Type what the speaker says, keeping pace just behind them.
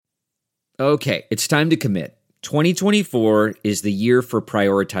Okay, it's time to commit. 2024 is the year for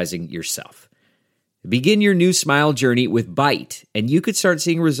prioritizing yourself. Begin your new smile journey with Byte, and you could start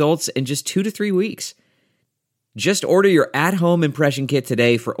seeing results in just 2 to 3 weeks. Just order your at-home impression kit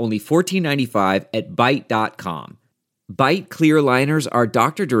today for only $14.95 at Byte.com. Byte clear liners are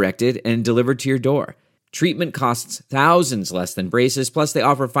doctor-directed and delivered to your door. Treatment costs thousands less than braces, plus they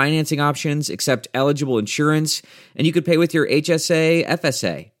offer financing options, accept eligible insurance, and you could pay with your HSA,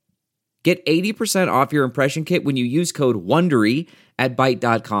 FSA. Get 80% off your impression kit when you use code WONDERY at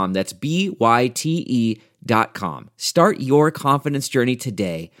Byte.com. That's BYTE.com. Start your confidence journey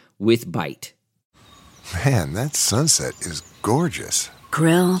today with Byte. Man, that sunset is gorgeous.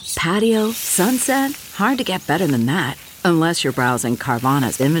 Grill, patio, sunset. Hard to get better than that. Unless you're browsing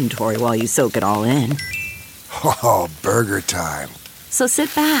Carvana's inventory while you soak it all in. Oh, burger time. So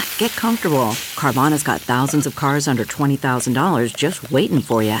sit back, get comfortable. Carvana's got thousands of cars under $20,000 just waiting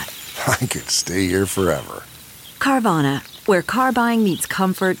for you. I could stay here forever. Carvana, where car buying meets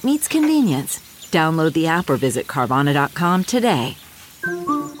comfort meets convenience. Download the app or visit Carvana.com today.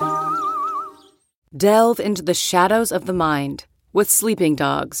 Delve into the shadows of the mind with Sleeping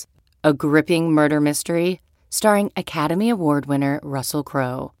Dogs, a gripping murder mystery starring Academy Award winner Russell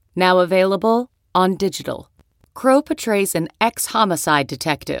Crowe. Now available on digital. Crowe portrays an ex-homicide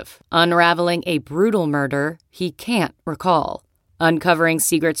detective unraveling a brutal murder he can't recall. Uncovering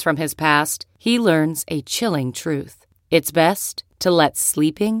secrets from his past, he learns a chilling truth. It's best to let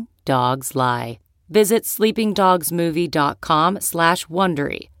sleeping dogs lie. Visit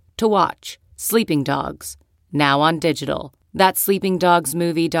sleepingdogsmovie.com/Wondery to watch Sleeping Dogs, now on digital. That's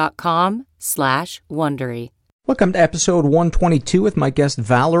sleepingdogsmovie.com/Wondery. Welcome to episode 122 with my guest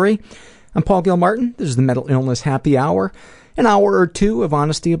Valerie. I'm Paul Gilmartin. This is the Mental Illness Happy Hour. An hour or two of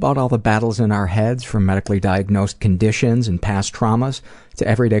honesty about all the battles in our heads, from medically diagnosed conditions and past traumas to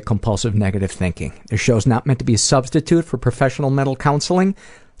everyday compulsive negative thinking. This show's not meant to be a substitute for professional mental counseling.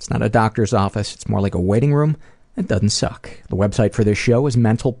 It's not a doctor's office. It's more like a waiting room. It doesn't suck. The website for this show is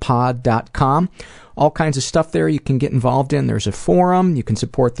mentalpod.com. All kinds of stuff there you can get involved in. There's a forum. You can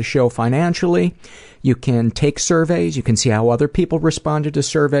support the show financially. You can take surveys. You can see how other people responded to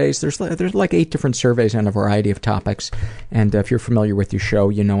surveys. There's like 8 different surveys on a variety of topics. And if you're familiar with your show,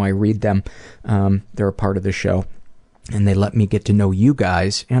 you know I read them. They're a part of the show. And they let me get to know you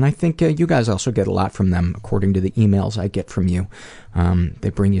guys. And I think you guys also get a lot from them, according to the emails I get from you. They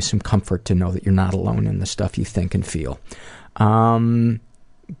bring you some comfort to know that you're not alone in the stuff you think and feel.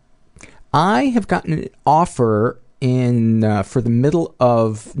 I have gotten an offer for the middle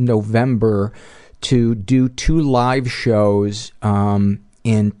of November to do 2 live shows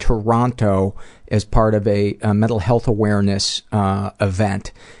in Toronto as part of a mental health awareness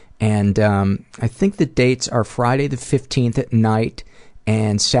event. And I think the dates are Friday the 15th at night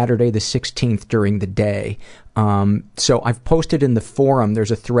and Saturday the 16th during the day. So I've posted in the forum,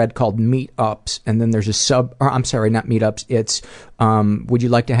 there's a thread called Meetups, and then there's a not Meetups, it's would you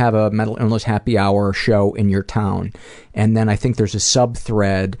like to have a mental illness happy hour show in your town? And then I think there's a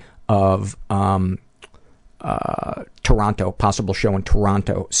sub-thread of Toronto, possible show in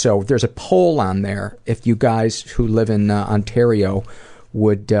Toronto. So there's a poll on there if you guys who live in Ontario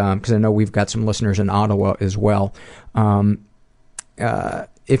would, because I know we've got some listeners in Ottawa as well,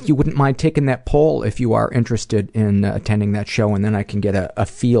 if you wouldn't mind taking that poll if you are interested in attending that show, and then I can get a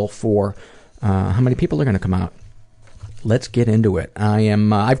feel for how many people are going to come out. Let's get into it.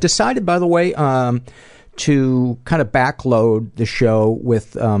 I've decided, by the way, to kind of backload the show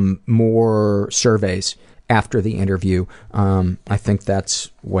with more surveys after the interview. I think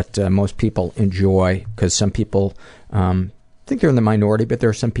that's what most people enjoy, because some people think they're in the minority, but there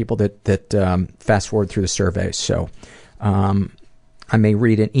are some people that fast forward through the surveys. So I may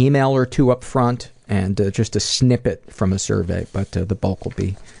read an email or two up front and just a snippet from a survey, but the bulk will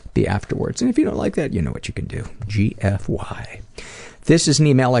be afterwards. And if you don't like that, you know what you can do. GFY. This is an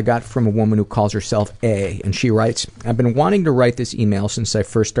email I got from a woman who calls herself A, and she writes, I've been wanting to write this email since I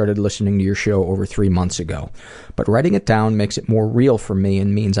first started listening to your show over 3 months ago, but writing it down makes it more real for me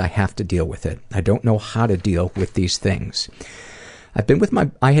and means I have to deal with it. I don't know how to deal with these things. I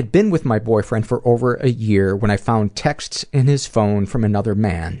had been with my boyfriend for over a year when I found texts in his phone from another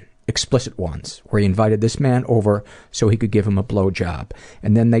man, explicit ones, where he invited this man over so he could give him a blowjob,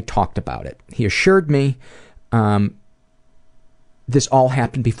 and then they talked about it. He assured me this all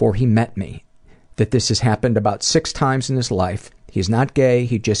happened before he met me, that this has happened about 6 times in his life. He's not gay,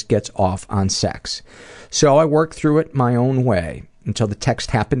 he just gets off on sex. So I worked through it my own way until the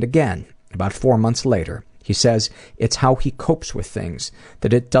text happened again, about 4 months later. He says it's how he copes with things,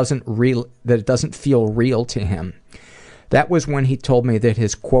 that it doesn't feel real to him. That was when he told me that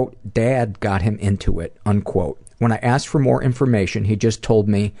his, quote, dad got him into it, unquote. When I asked for more information, he just told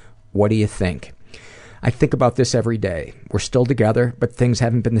me, what do you think? I think about this every day. We're still together, but things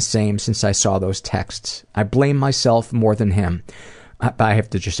haven't been the same since I saw those texts. I blame myself more than him. I have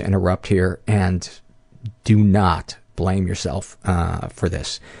to just interrupt here and do not blame yourself for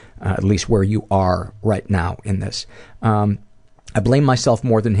this, at least where you are right now in this. I blame myself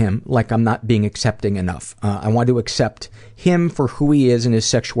more than him, like I'm not being accepting enough. I want to accept him for who he is and his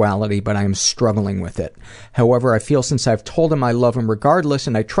sexuality, but I am struggling with it. However, I feel since I've told him I love him regardless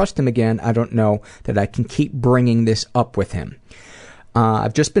and I trust him again, I don't know that I can keep bringing this up with him.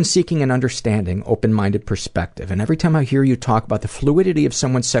 I've just been seeking an understanding, open-minded perspective, and every time I hear you talk about the fluidity of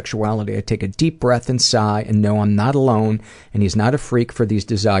someone's sexuality, I take a deep breath and sigh and know I'm not alone and he's not a freak for these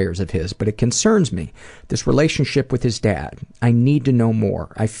desires of his, but it concerns me, this relationship with his dad. I need to know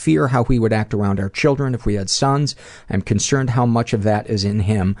more. I fear how he would act around our children if we had sons. I'm concerned how much of that is in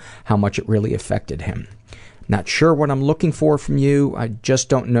him, how much it really affected him. Not sure what I'm looking for from you. I just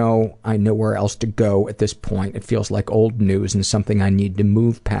don't know. I know where else to go at this point. It feels like old news and something I need to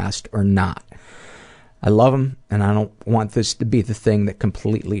move past or not. I love him, and I don't want this to be the thing that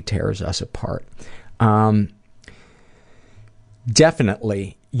completely tears us apart.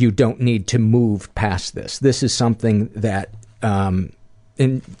 Definitely, you don't need to move past this. This is something that,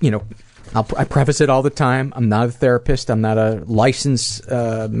 I preface it all the time. I'm not a therapist. I'm not a licensed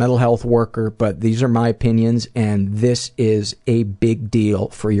mental health worker, but these are my opinions, and this is a big deal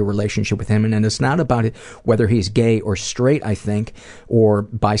for your relationship with him. And it's not about it, whether he's gay or straight, I think, or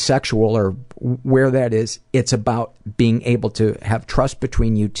bisexual or where that is. It's about being able to have trust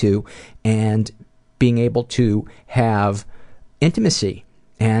between you two and being able to have intimacy.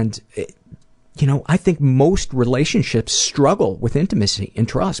 And I think most relationships struggle with intimacy and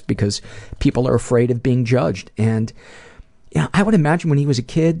trust because people are afraid of being judged. And I would imagine when he was a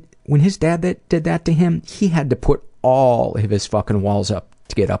kid, when his dad did that to him, he had to put all of his fucking walls up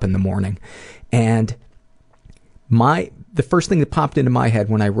to get up in the morning. And the first thing that popped into my head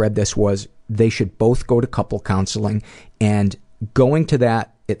when I read this was they should both go to couple counseling, and going to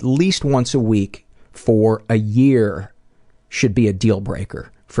that at least once a week for a year should be a deal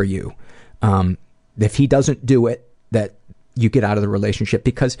breaker for you. If he doesn't do it, that you get out of the relationship,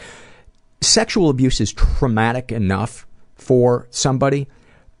 because sexual abuse is traumatic enough for somebody,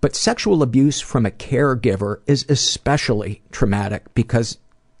 but sexual abuse from a caregiver is especially traumatic because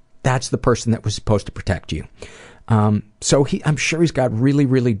that's the person that was supposed to protect you. So I'm sure he's got really,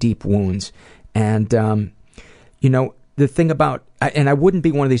 really deep wounds. And, the thing about, and I wouldn't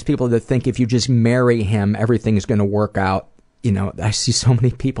be one of these people that think if you just marry him, everything is going to work out. I see so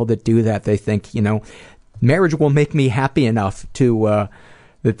many people that do that. They think, marriage will make me happy enough to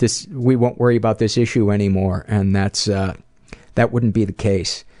that we won't worry about this issue anymore, and that wouldn't be the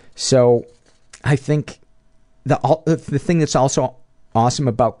case. So, I think the thing that's also awesome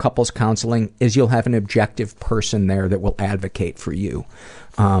about couples counseling is you'll have an objective person there that will advocate for you.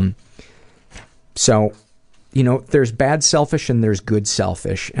 There's bad selfish and there's good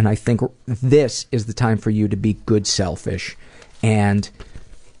selfish, and I think this is the time for you to be good selfish and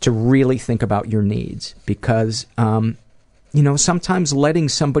to really think about your needs, because sometimes letting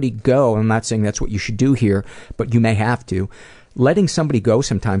somebody go, I'm not saying that's what you should do here, but you may have to. Letting somebody go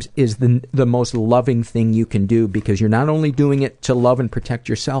sometimes is the most loving thing you can do, because you're not only doing it to love and protect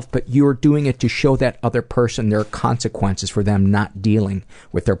yourself, but you're doing it to show that other person there are consequences for them not dealing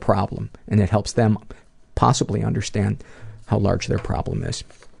with their problem, and it helps them possibly understand how large their problem is.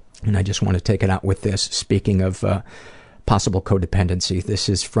 And I just want to take it out with this. Speaking of possible codependency, this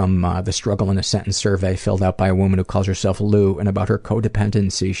is from the Struggle in a Sentence survey filled out by a woman who calls herself Lou, and about her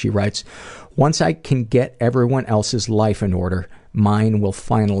codependency, she writes, "Once I can get everyone else's life in order, mine will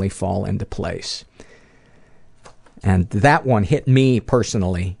finally fall into place." And that one hit me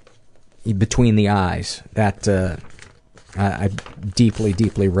personally between the eyes. That I deeply,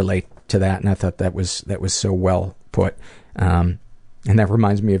 deeply relate to that, and I thought that was so well put. And that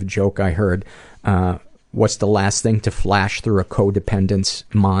reminds me of a joke I heard. What's the last thing to flash through a codependent's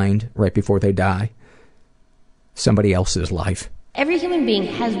mind right before they die? Somebody else's life. Every human being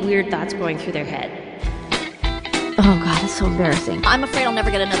has weird thoughts going through their head. Oh God, it's so embarrassing. I'm afraid I'll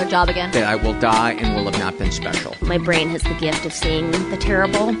never get another job again. That I will die and will have not been special. My brain has the gift of seeing the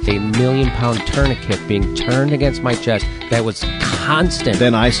terrible. A £1 million tourniquet being turned against my chest that was constant.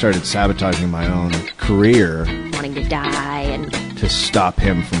 Then I started sabotaging my own career. Wanting to die and... to stop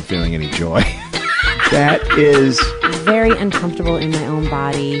him from feeling any joy. That is very uncomfortable in my own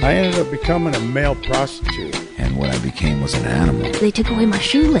body. I ended up becoming a male prostitute. And what I became was an animal. They took away my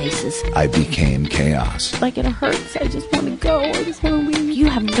shoelaces. I became chaos. Like, it hurts. I just want to go. I just want to leave. You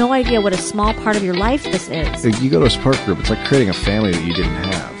have no idea what a small part of your life this is. You go to a support group, it's like creating a family that you didn't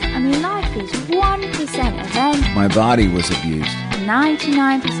have. I mean, life is 1% event. My body was abused.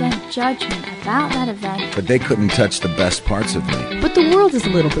 99% judgment about that event. But they couldn't touch the best parts of me. But the world is a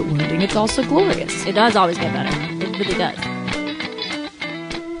little bit wounding. It's also glorious. It does always get better. It really does.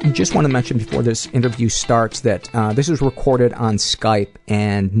 I just want to mention before this interview starts that this was recorded on Skype,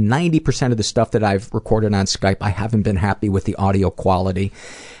 and 90% of the stuff that I've recorded on Skype, I haven't been happy with the audio quality.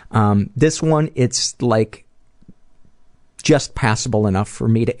 This one, it's like just passable enough for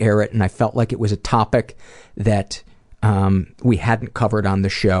me to air it, and I felt like it was a topic that we hadn't covered on the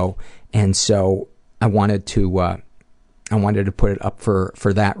show, and so I wanted to put it up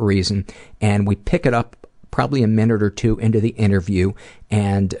for that reason. And we pick it up probably a minute or two into the interview,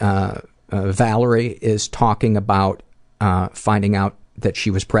 and Valerie is talking about finding out that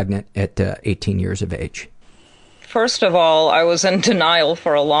she was pregnant at 18 years of age. First of all, I was in denial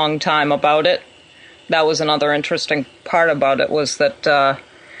for a long time about it. That was another interesting part about it, was that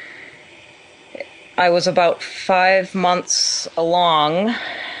I was about 5 months along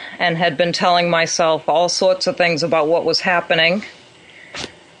and had been telling myself all sorts of things about what was happening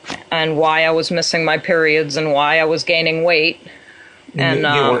and why I was missing my periods and why I was gaining weight. And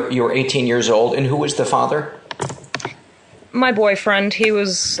you were 18 years old, and who was the father? My boyfriend. He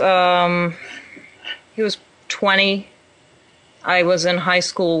was 20. I was in high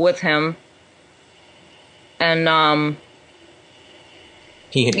school with him, and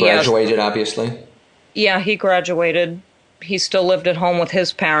he had graduated, obviously. Yeah, he graduated. He still lived at home with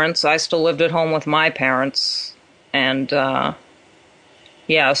his parents. I still lived at home with my parents, and so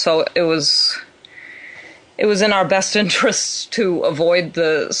it was in our best interests to avoid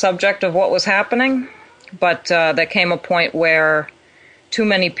the subject of what was happening, but there came a point where too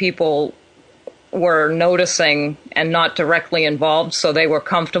many people were noticing and not directly involved, so they were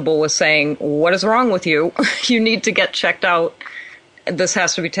comfortable with saying, "What is wrong with you? You need to get checked out. This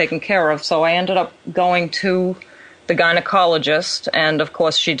has to be taken care of." So I ended up going to the gynecologist, and of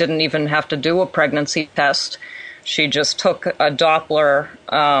course she didn't even have to do a pregnancy test. She just took a Doppler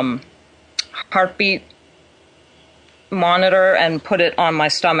heartbeat monitor and put it on my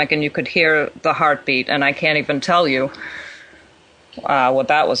stomach, and you could hear the heartbeat, and I can't even tell you what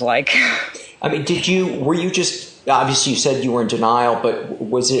that was like. I mean, were you just, obviously you said you were in denial, but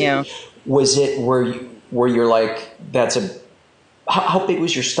was it where you're like, how big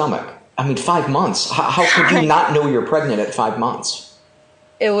was your stomach? I mean, 5 months. How could you not know you're pregnant at 5 months?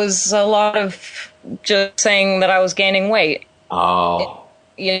 It was a lot of just saying that I was gaining weight. Oh.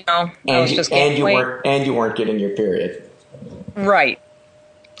 I was just gaining weight. And you weren't getting your period. Right.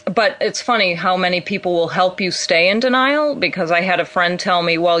 But it's funny how many people will help you stay in denial, because I had a friend tell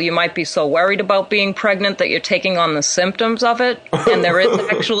me, well, you might be so worried about being pregnant that you're taking on the symptoms of it. And there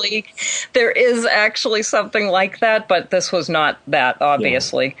is actually something like that, but this was not that,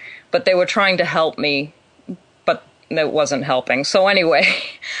 obviously. Yeah. But they were trying to help me, but it wasn't helping. So anyway,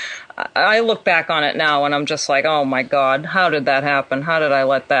 I look back on it now and I'm just like, oh my God, how did that happen? How did I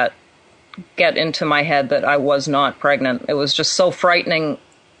let that get into my head that I was not pregnant? It was just so frightening.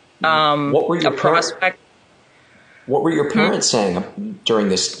 What were your parents saying during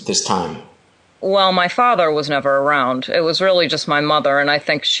this time? Well, my father was never around. It was really just my mother, and I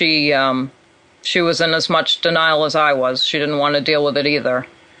think she was in as much denial as I was. She didn't want to deal with it either.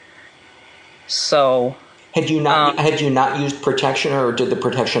 So had you not used protection, or did the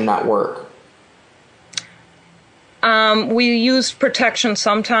protection not work? We used protection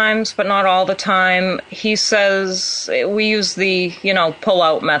sometimes, but not all the time. He says we use the,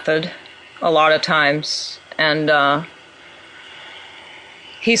 pull-out method a lot of times. And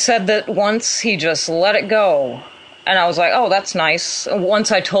he said that once he just let it go. And I was like, oh, that's nice.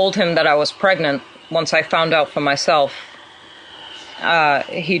 Once I told him that I was pregnant, once I found out for myself,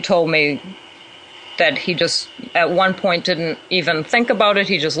 he told me that he just, at one point, didn't even think about it.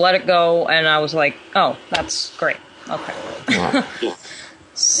 He just let it go. And I was like, oh, that's great. Okay. Yeah.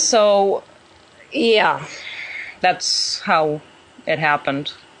 So, yeah, that's how it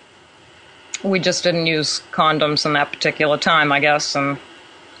happened. We just didn't use condoms in that particular time, I guess, and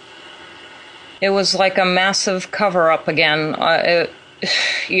it was like a massive cover-up again.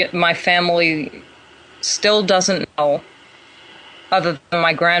 My family still doesn't know, other than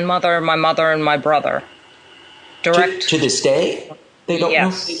my grandmother, my mother, and my brother. To this day? They don't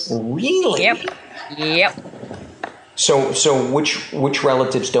know? Really? Yep. So which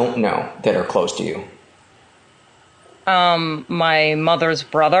relatives don't know that are close to you? My mother's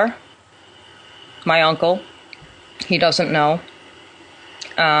brother, my uncle, he doesn't know.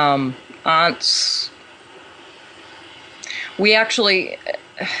 Aunts. We actually,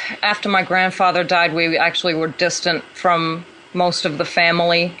 after my grandfather died, we actually were distant from most of the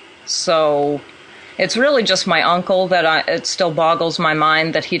family. So it's really just my uncle that it still boggles my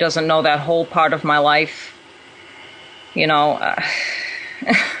mind that he doesn't know that whole part of my life. You know,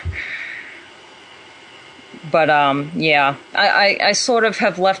 but yeah, I sort of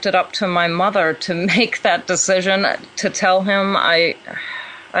have left it up to my mother to make that decision, to tell him. I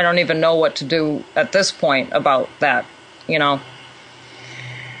don't even know what to do at this point about that, you know.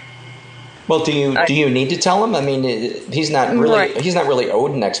 Well, do you need to tell him? I mean, he's not really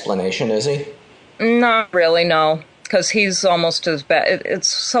owed an explanation, is he? Not really, no, because he's almost as bad. It's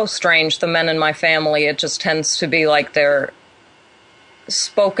so strange. The men in my family, it just tends to be like they're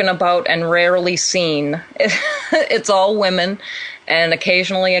spoken about and rarely seen. It's all women, and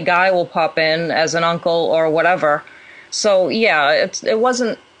occasionally a guy will pop in as an uncle or whatever. So yeah, it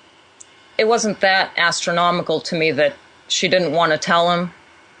wasn't that astronomical to me that she didn't want to tell him,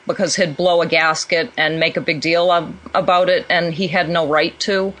 because he'd blow a gasket and make a big deal about it, and he had no right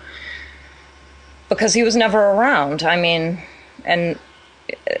to, because he was never around. I mean, and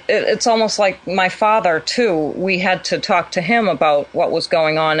it's almost like my father, too. We had to talk to him about what was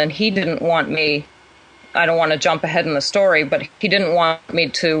going on, and he didn't want me, I don't want to jump ahead in the story, but he didn't want me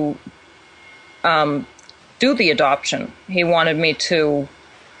to do the adoption. He wanted me to,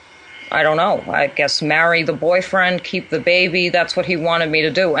 I don't know, I guess marry the boyfriend, keep the baby. That's what he wanted me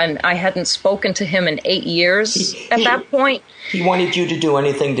to do. And I hadn't spoken to him in 8 years at that point. He wanted you to do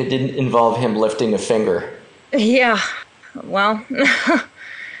anything that didn't involve him lifting a finger. Yeah, well,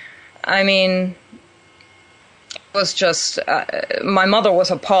 I mean, it was just, my mother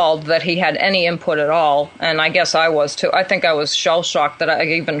was appalled that he had any input at all, and I guess I was too. I think I was shell-shocked that I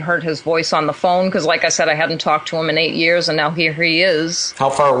even heard his voice on the phone, because like I said, I hadn't talked to him in 8 years, and now here he is. How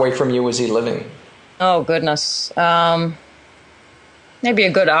far away from you was he living? Oh, goodness. Maybe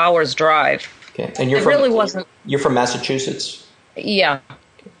a good hour's drive. Okay. And you're from Massachusetts? Yeah.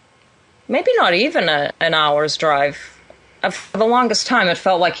 Maybe not even an hour's drive. For the longest time, it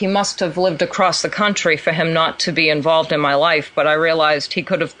felt like he must have lived across the country for him not to be involved in my life, but I realized he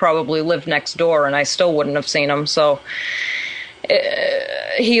could have probably lived next door and I still wouldn't have seen him. So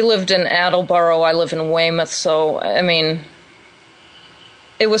he lived in Attleboro, I live in Weymouth, so, I mean,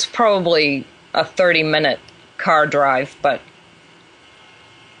 it was probably a 30-minute car drive, but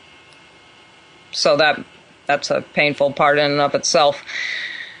so that's a painful part in and of itself.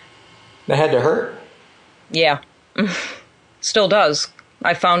 That had to hurt? Yeah. Still does.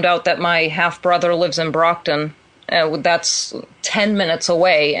 I found out that my half-brother lives in Brockton. That's 10 minutes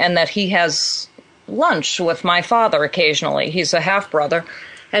away, and that he has lunch with my father occasionally. He's a half-brother,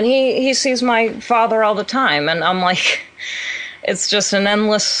 and he sees my father all the time, and I'm like, it's just an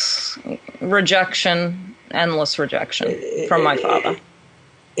endless rejection from my father.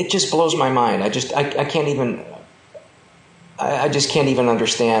 It just blows my mind. I just can't even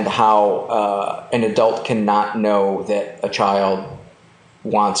understand how an adult cannot know that a child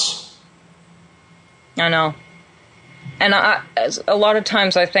wants. I know. And a lot of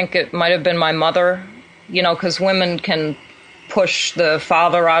times I think it might have been my mother, you know, because women can push the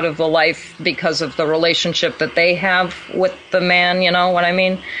father out of the life because of the relationship that they have with the man, you know what I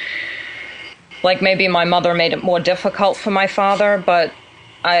mean? Like maybe my mother made it more difficult for my father, but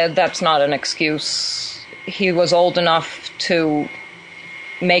that's not an excuse. He was old enough to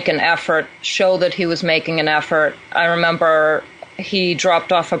make an effort, show that he was making an effort. I remember he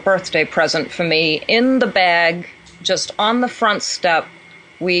dropped off a birthday present for me in the bag, just on the front step.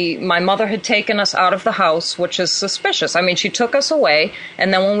 My mother had taken us out of the house, which is suspicious. I mean, she took us away,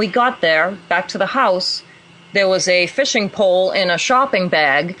 and then when we got there, back to the house, there was a fishing pole in a shopping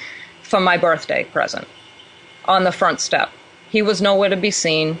bag for my birthday present on the front step. He was nowhere to be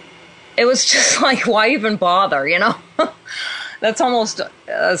seen. It was just like, why even bother, you know? That's almost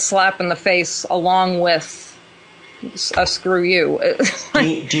a slap in the face along with a screw you.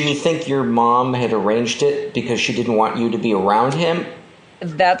 Do you think your mom had arranged it because she didn't want you to be around him?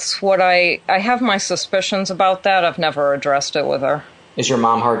 That's what I have my suspicions about that. I've never addressed it with her. Is your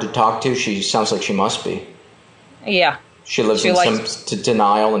mom hard to talk to? She sounds like she must be. Yeah. She lives in some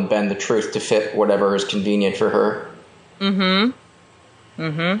denial and bend the truth to fit whatever is convenient for her. Mm-hmm.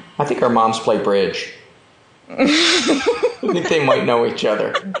 I think our moms play bridge. I think they might know each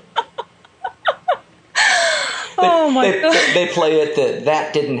other. They play at the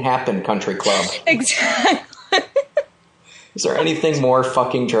That Didn't Happen country club. Exactly. Is there anything more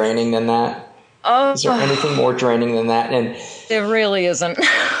fucking draining than that? Is there anything more draining than that? And there really isn't.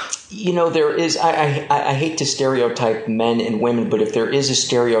 There is. I hate to stereotype men and women, but if there is a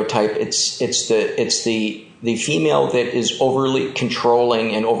stereotype, it's the female that is overly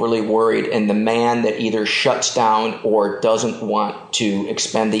controlling and overly worried, and the man that either shuts down or doesn't want to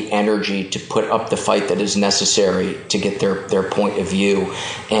expend the energy to put up the fight that is necessary to get their point of view.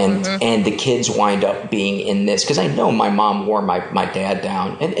 And and the kids wind up being in this, because I know my mom wore my dad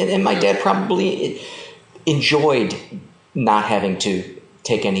down, and my dad probably enjoyed not having to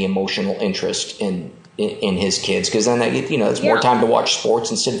take any emotional interest in his kids, because then it's more time to watch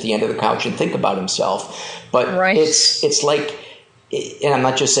sports and sit at the end of the couch and think about himself. But it's like, and I'm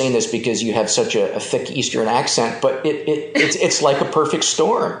not just saying this because you have such a thick Eastern accent, but it's like a perfect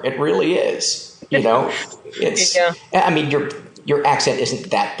storm. It really is. It's. I mean, your accent isn't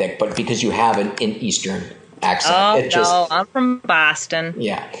that thick, but because you have an Eastern accent, I'm from Boston.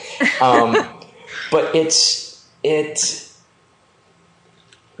 Yeah, but it's.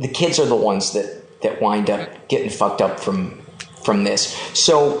 The kids are the ones that wind up getting fucked up from this.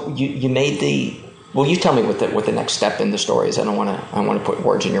 So you made the. Well, you tell me what the next step in the story is. I don't want to put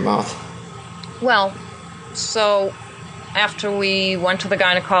words in your mouth. Well, so after we went to the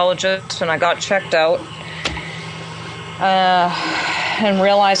gynecologist and I got checked out, and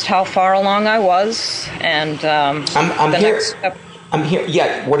realized how far along I was, and I'm here. Next step. I'm here.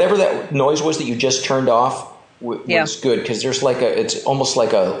 Yeah, whatever that noise was that you just turned off. Was good, because there's it's almost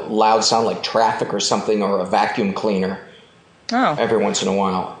like a loud sound, like traffic or something, or a vacuum cleaner. Oh. Every once in a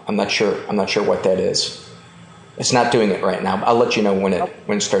while, I'm not sure what that is. It's not doing it right now. I'll let you know when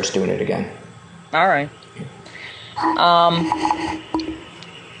it starts doing it again. All right.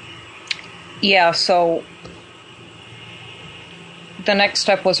 So the next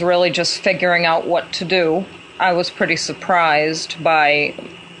step was really just figuring out what to do. I was pretty surprised by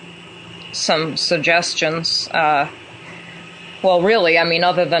some suggestions. Well, really, I mean,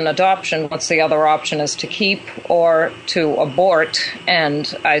 other than adoption, what's the other option? Is to keep or to abort.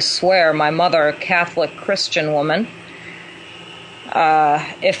 And I swear, my mother, a Catholic Christian woman,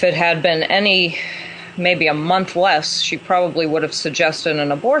 if it had been maybe a month less, she probably would have suggested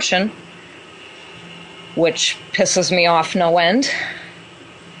an abortion, which pisses me off no end,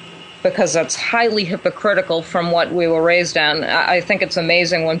 because that's highly hypocritical from what we were raised on. I think it's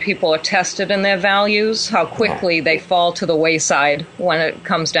amazing when people are tested in their values, how quickly they fall to the wayside when it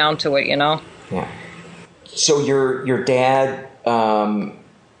comes down to it, Yeah. So your dad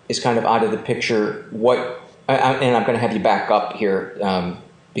is kind of out of the picture. And I'm going to have you back up here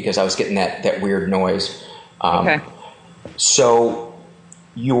because I was getting that weird noise. Okay. So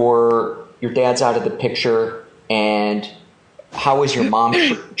your dad's out of the picture, and how is your mom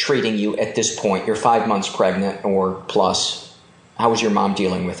treating you at this point? You're 5 months pregnant or plus. How is your mom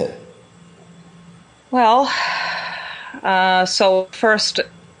dealing with it? Well, so first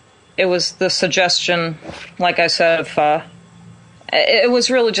it was the suggestion, like I said, it was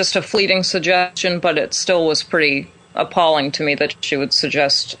really just a fleeting suggestion, but it still was pretty appalling to me that she would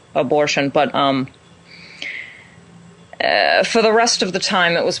suggest abortion. But for the rest of the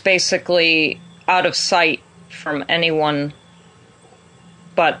time, it was basically out of sight from anyone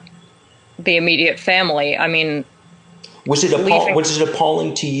but the immediate family. I mean, was it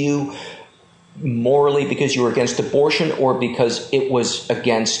appalling to you morally because you were against abortion, or because it was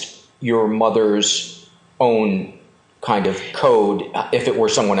against your mother's own kind of code if it were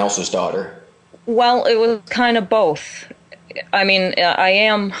someone else's daughter? Well, it was kind of both. I mean,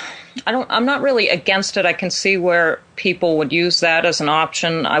 I'm not really against it. I can see where people would use that as an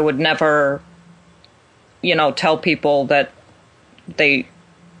option. I would never, tell people that they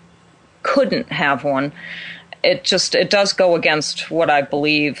couldn't have one. It does go against what I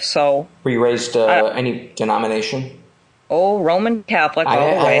believe. So, were you raised any denomination? Oh, Roman Catholic. I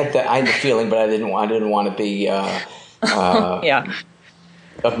had the feeling, but I didn't want to be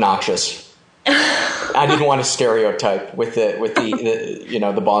obnoxious. I didn't want to stereotype with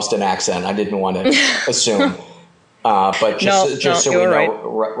the Boston accent. I didn't want to assume. But just so we know,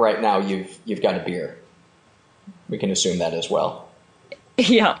 right now you've got a beer. We can assume that as well.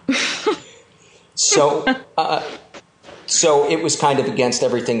 Yeah. So it was kind of against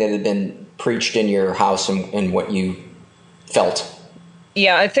everything that had been preached in your house and what you felt.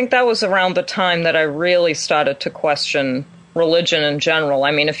 Yeah, I think that was around the time that I really started to question religion in general.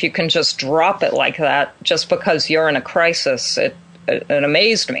 I mean, if you can just drop it like that just because you're in a crisis, it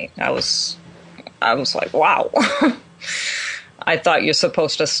amazed me. I was like, wow. I thought you're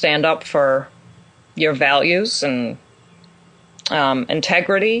supposed to stand up for your values and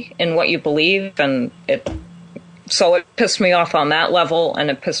integrity in what you believe, and So it pissed me off on that level,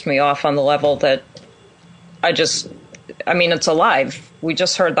 and it pissed me off on the level that it's alive. We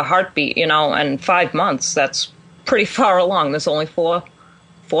just heard the heartbeat, and 5 months, that's pretty far along. There's only four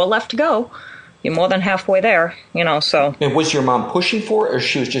left to go. You're more than halfway there, so. And was your mom pushing for it, or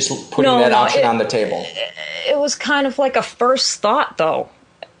she was just putting that option on the table? It was kind of like a first thought, though.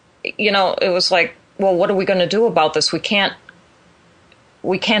 It was like, well, what are we going to do about this? We can't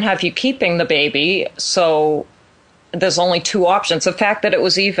have you keeping the baby, so there's only 2 options. The fact that it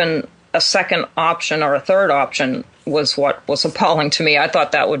was even a second option or a third option was what was appalling to me. I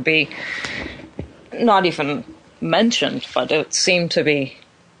thought that would be not even mentioned, but it seemed to be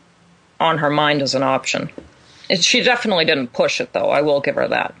on her mind as an option. She definitely didn't push it, though. I will give her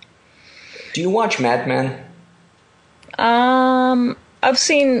that. Do you watch Mad Men? I've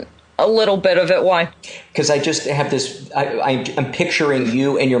seen a little bit of it. Why? Because I just have this. I'm picturing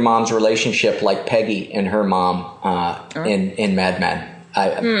you and your mom's relationship like Peggy and her mom in Mad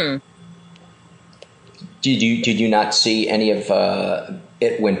Men. Did you not see any of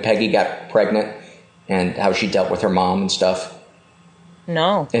it when Peggy got pregnant and how she dealt with her mom and stuff?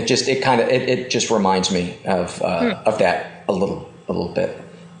 No. It just reminds me of that a little bit.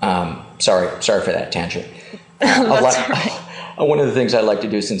 Sorry for that tangent. That's right. One of the things I like to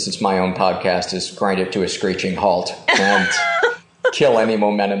do, since it's my own podcast, is grind it to a screeching halt and kill any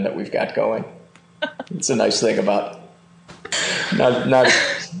momentum that we've got going. It's a nice thing about not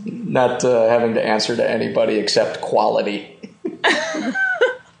having to answer to anybody except quality.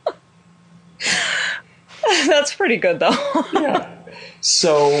 That's pretty good, though. Yeah.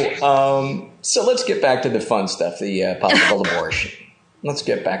 So let's get back to the fun stuff, the possible abortion. Let's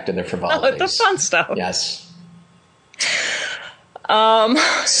get back to the frivolities. The fun stuff. Yes.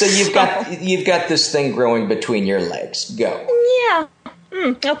 So you've got this thing growing between your legs. Go. Yeah.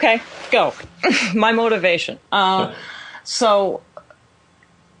 Okay. Go. My motivation. So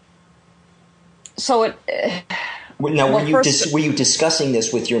it. Now, were you discussing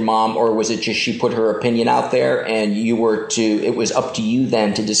this with your mom, or was it just she put her opinion out there and it was up to you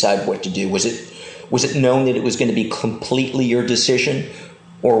then to decide what to do? Was it known that it was going to be completely your decision,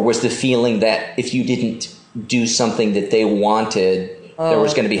 or was the feeling that if you didn't do something that they wanted, there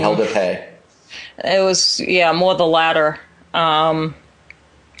was going to be hell to pay? It was, more the latter.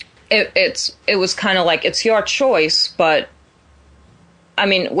 It was kind of like, it's your choice, but I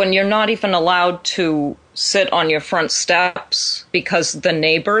mean, when you're not even allowed to sit on your front steps because the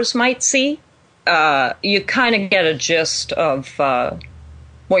neighbors might see, you kind of get a gist of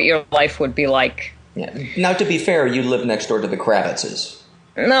what your life would be like. Yeah. Now, to be fair, you live next door to the Kravitzes.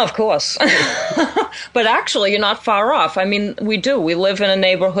 No, of course. But actually, you're not far off. I mean, we do. We live in a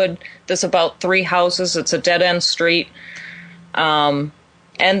neighborhood. There's about 3 houses. It's a dead-end street. And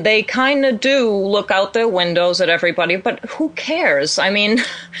they kind of do look out their windows at everybody, but who cares? I mean,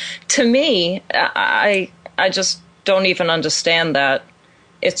 to me, I just don't even understand that.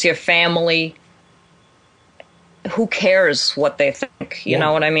 It's your family. Who cares what they think? You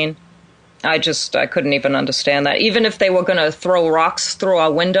know what I mean? I couldn't even understand that. Even if they were going to throw rocks through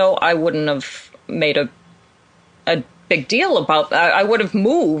our window, I wouldn't have made a big deal about that. I would have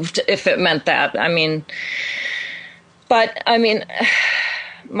moved if it meant that. I mean,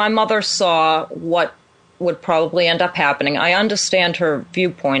 my mother saw what would probably end up happening. I understand her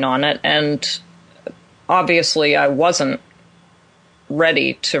viewpoint on it, and obviously I wasn't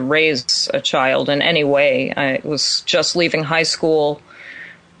ready to raise a child in any way. I was just leaving high school.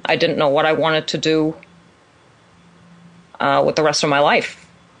 I didn't know what I wanted to do with the rest of my life,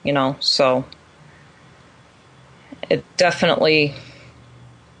 so it definitely,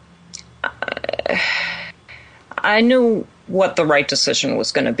 I knew what the right decision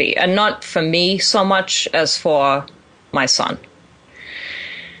was going to be, and not for me so much as for my son.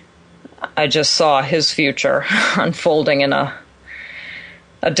 I just saw his future unfolding in a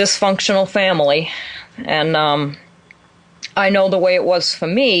dysfunctional family, and I know the way it was for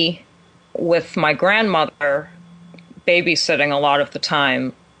me with my grandmother babysitting a lot of the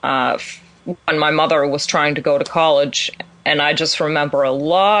time when my mother was trying to go to college. And I just remember a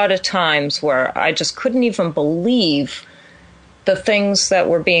lot of times where I just couldn't even believe the things that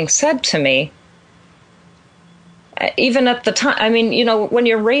were being said to me. Even at the time, I mean, when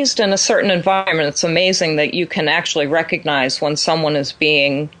you're raised in a certain environment, it's amazing that you can actually recognize when someone is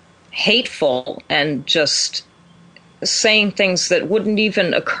being hateful and just saying things that wouldn't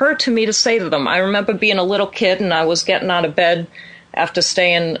even occur to me to say to them. I remember being a little kid and I was getting out of bed after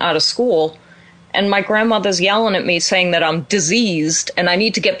staying out of school, and my grandmother's yelling at me saying that I'm diseased and I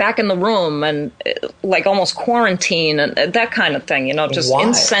need to get back in the room and like almost quarantine and that kind of thing, just Why?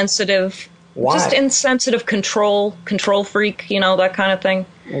 Insensitive. Why? Just insensitive control freak, that kind of thing.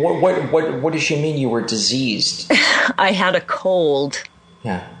 What does she mean you were diseased? I had a cold.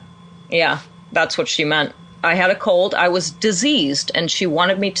 Yeah. Yeah, that's what she meant. I had a cold. I was diseased, and she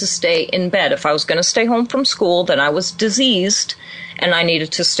wanted me to stay in bed. If I was going to stay home from school, then I was diseased, and I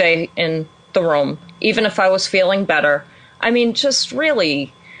needed to stay in the room, even if I was feeling better. I mean, just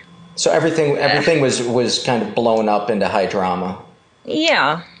really. So everything was kind of blown up into high drama.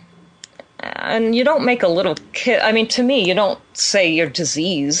 Yeah. And you don't make a little kid. I mean, to me, you don't say you're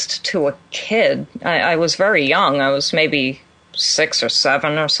diseased to a kid. I was very young. I was maybe 6 or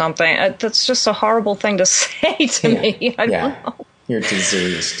 7 or something. That's just a horrible thing to say to me. I don't know. You're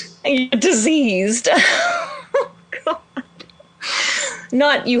diseased. You're diseased. Oh, God.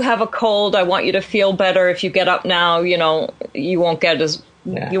 Not you have a cold. I want you to feel better. If you get up now, you won't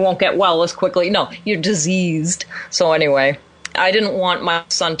get well as quickly. No, you're diseased. So anyway. I didn't want my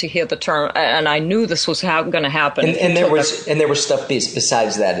son to hear the term, and I knew this was going to happen. And there was stuff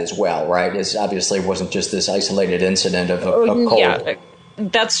besides that as well, right? It obviously wasn't just this isolated incident of a cold. Yeah,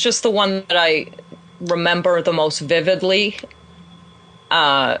 that's just the one that I remember the most vividly.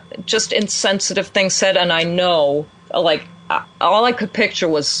 Just insensitive things said, and I know, all I could picture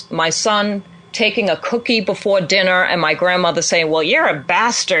was my son taking a cookie before dinner, and my grandmother saying, "Well, you're a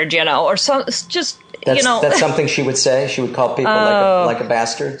bastard," or so. Just. That's something she would say? She would call people like a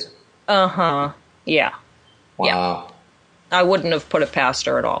bastard? Uh-huh. Yeah. Wow. Yeah. I wouldn't have put it past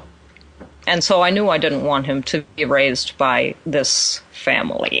her at all. And so I knew I didn't want him to be raised by this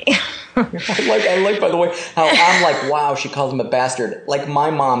family. I like, by the way, how I'm like, wow, she called him a bastard. Like, my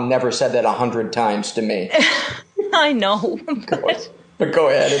mom never said that 100 times to me. I know. But go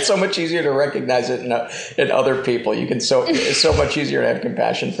ahead. It's so much easier to recognize it in other people. It's so much easier to have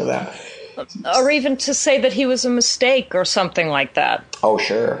compassion for them. Or even to say that he was a mistake or something like that. Oh,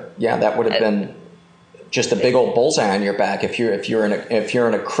 sure. Yeah, that would have been just a big old bullseye on your back if you're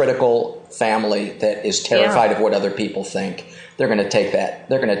in a critical family that is terrified of what other people think. They're going to take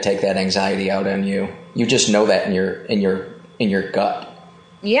that anxiety out on you. You just know that in your gut.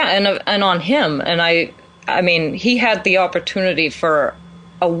 Yeah, and on him. And I mean, he had the opportunity for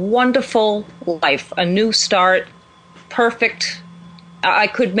a wonderful life, a new start, perfect. I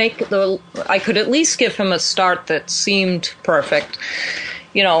could at least give him a start that seemed perfect.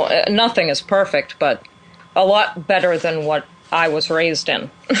 Nothing is perfect, but a lot better than what I was raised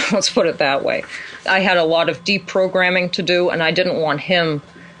in. Let's put it that way. I had a lot of deprogramming to do, and I didn't want him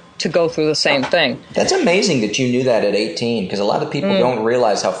to go through the same thing. That's amazing that you knew that at 18, because a lot of people don't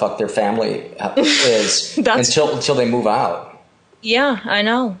realize how fucked their family is until they move out. Yeah, I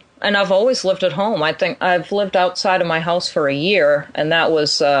know. And I've always lived at home. I think I've lived outside of my house for a year, and that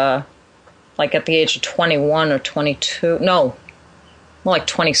was at the age of 21 or 22. No, more like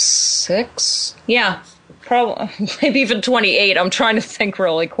 26. Yeah, probably maybe even 28. I'm trying to think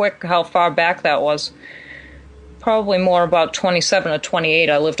really quick how far back that was. Probably more about 27 or 28.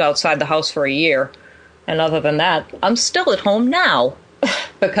 I lived outside the house for a year. And other than that, I'm still at home now.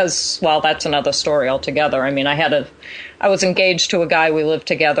 Because, well, that's another story altogether. I mean, I was engaged to a guy. We lived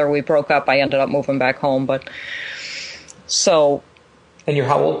together. We broke up. I ended up moving back home. But so. And you're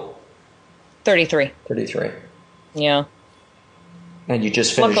how old? 33. 33. Yeah. And you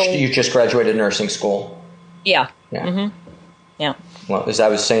just finished. You just graduated nursing school. Yeah. Yeah. Mm-hmm. Yeah. Well, as I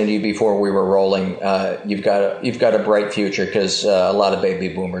was saying to you before we were rolling, you've got a bright future because a lot of baby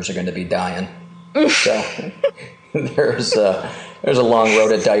boomers are going to be dying. So there's a long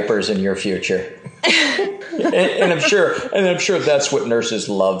road of diapers in your future, and I'm sure that's what nurses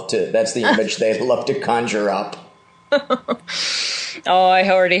love to. That's the image they love to conjure up. Oh, I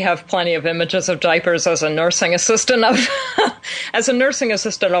already have plenty of images of diapers as a nursing assistant. As a nursing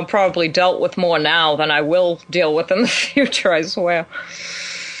assistant, I've probably dealt with more now than I will deal with in the future, I swear.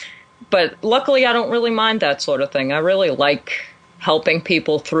 But luckily, I don't really mind that sort of thing. I really like helping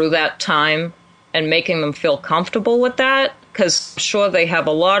people through that time and making them feel comfortable with that, because I'm sure they have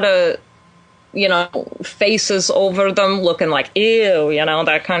a lot of, faces over them looking like, ew,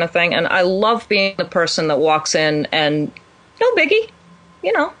 that kind of thing. And I love being the person that walks in and, no biggie,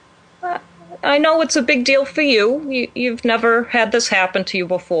 I know it's a big deal for you. You've never had this happen to you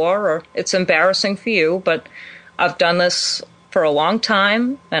before, or it's embarrassing for you, but I've done this for a long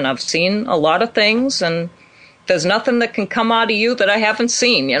time, and I've seen a lot of things, and there's nothing that can come out of you that I haven't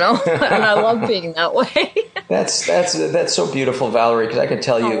seen, and I love being that way. That's so beautiful, Valerie, because I can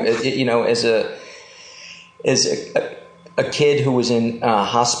tell you, as a kid who was in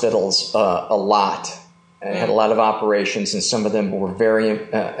hospitals a lot, I had a lot of operations, and some of them were very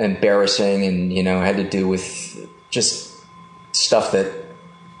embarrassing, and had to do with just stuff that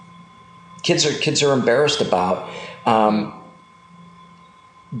kids are embarrassed about.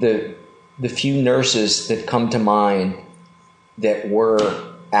 The few nurses that come to mind that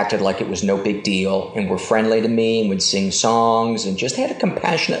acted like it was no big deal and were friendly to me and would sing songs and just had a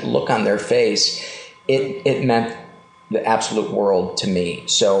compassionate look on their face, it meant the absolute world to me.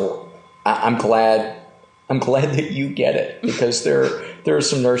 So I'm glad that you get it, because there are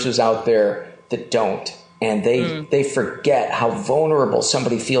some nurses out there that don't, and they forget how vulnerable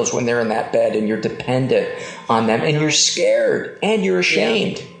somebody feels when they're in that bed and you're dependent on them and you're scared and you're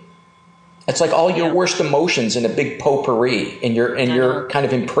ashamed. Yeah. It's like all your worst emotions in a big potpourri, and you're kind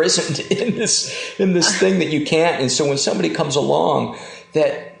of imprisoned in this thing that you can't. And so when somebody comes along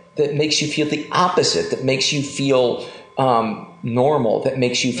that makes you feel the opposite, that makes you feel normal, that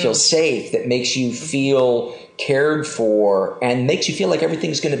makes you feel safe, that makes you feel cared for, and makes you feel like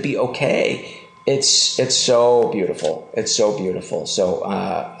everything's going to be okay, it's so beautiful. It's so beautiful. So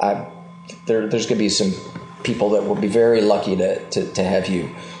there's going to be some people that will be very lucky to have you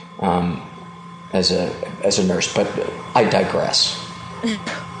as a nurse, but I digress.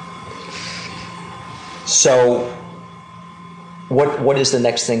 So what is the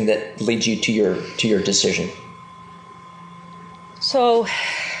next thing that leads you to your decision? So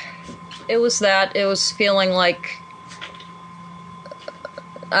it was feeling like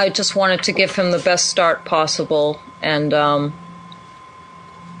I just wanted to give him the best start possible, and I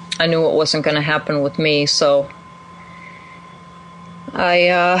knew it wasn't going to happen with me, so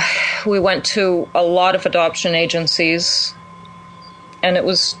we went to a lot of adoption agencies, and it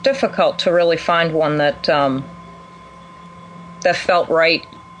was difficult to really find one that felt right.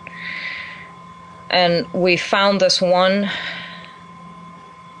 And we found this one,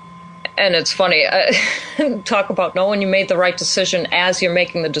 and it's funny, talk about knowing you made the right decision as you're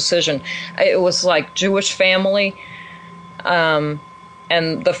making the decision. It was like Jewish family, and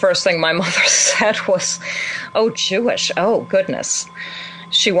the first thing my mother said was, "Oh, Jewish, oh goodness."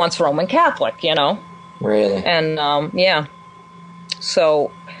 She wants Roman Catholic, you know. Really? And yeah.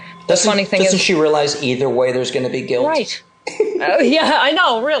 So the funny thing doesn't she realize either way there's going to be guilt? Right. Yeah, I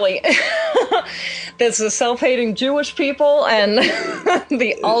know, really. There's the self-hating Jewish people and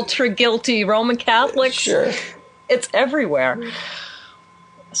the ultra-guilty Roman Catholics. Sure. It's everywhere.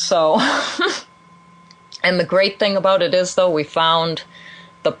 So, and the great thing about it is, though, we found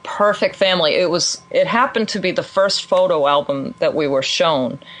the perfect family. It happened to be the first photo album that we were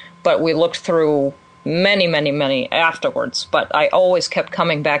shown, but we looked through many, many, many afterwards. But I always kept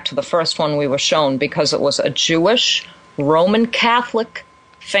coming back to the first one we were shown because it was a Jewish Roman Catholic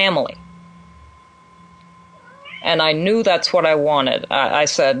family. And I knew that's what I wanted. I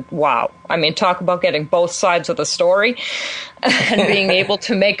said, wow. I mean, talk about getting both sides of the story and being able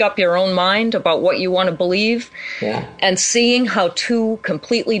to make up your own mind about what you want to believe. Yeah. And seeing how two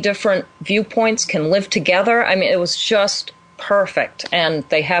completely different viewpoints can live together. I mean, it was just perfect. And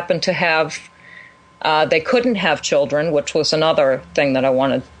they happened to have, they couldn't have children, which was another thing that I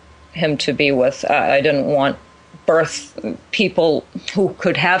wanted him to be with. I didn't want people who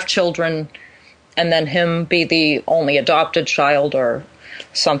could have children and then him be the only adopted child or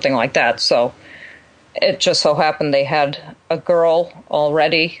something like that. So it just so happened they had a girl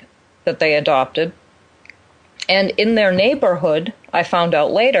already that they adopted. And in their neighborhood, I found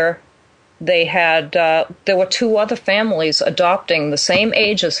out later, they had there were two other families adopting the same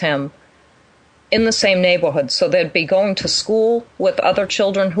age as him in the same neighborhood. So they'd be going to school with other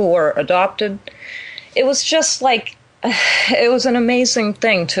children who were adopted. It was just like, it was an amazing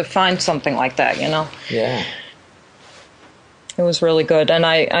thing to find something like that, you know? Yeah. It was really good. And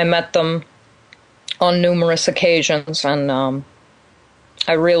I met them on numerous occasions, and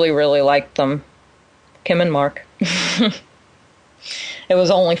I really, really liked them. Kim and Mark. It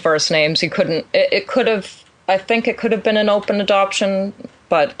was only first names. It could have, I think it could have been an open adoption,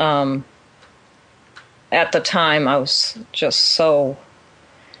 but at the time I was just so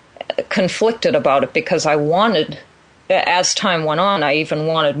conflicted about it because I wanted, as time went on, I even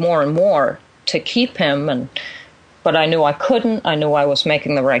wanted more and more to keep him, but I knew I couldn't. I knew I was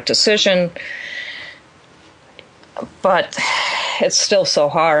making the right decision, but it's still so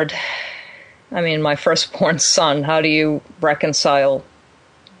hard. I mean, my firstborn son, how do you reconcile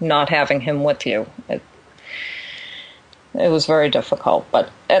not having him with you? It was very difficult, but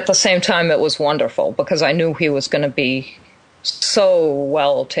at the same time it was wonderful because I knew he was going to be so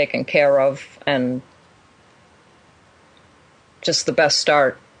well taken care of and just the best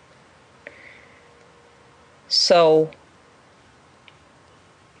start. So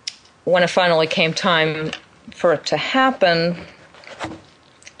when it finally came time for it to happen,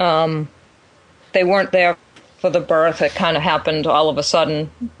 they weren't there for the birth. It kind of happened all of a sudden.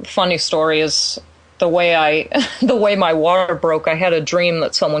 Funny story is the way my water broke. I had a dream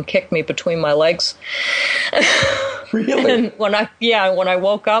that someone kicked me between my legs. Really? And when I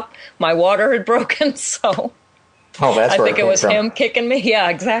woke up, my water had broken. So that's I where think it was from. him kicking me. Yeah,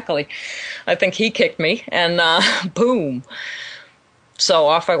 exactly. I think he kicked me, and boom. So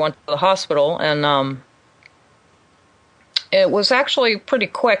off I went to the hospital, and it was actually pretty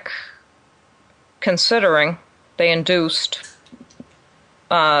quick, considering they induced.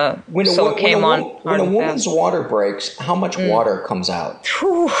 When a woman's water breaks, how much water comes out?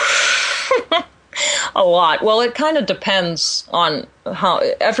 A lot. Well, it kind of depends on how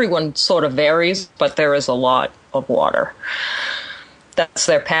everyone sort of varies, but there is a lot of water. That's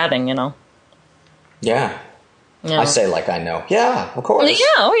their padding, you know. Yeah. I say like I know. Yeah, of course. Yeah,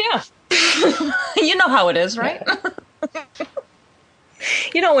 oh yeah. You know how it is, right? Yeah.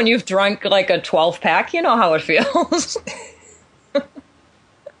 You know when you've drunk like a 12-pack, you know how it feels.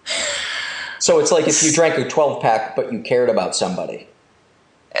 So it's like if you drank a 12-pack but you cared about somebody.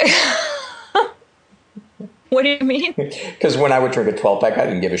 What do you mean? Because when I would drink a 12-pack, I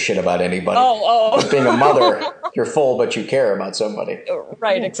didn't give a shit about anybody. Oh. Being a mother, you're full, but you care about somebody.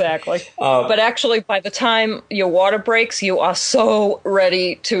 Right, exactly. But actually, by the time your water breaks, you are so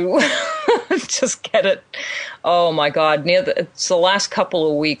ready to just get it. Oh, my God. It's the last couple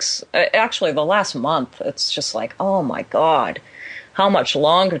of weeks. Actually, the last month. It's just like, oh, my God. How much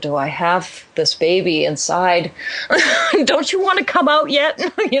longer do I have this baby inside? Don't you want to come out yet?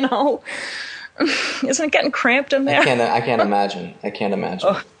 You know? Isn't it getting cramped in there? I can't imagine.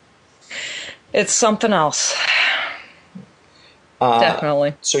 Oh, it's something else.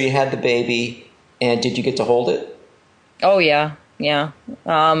 Definitely. So you had the baby, and did you get to hold it? Oh, yeah.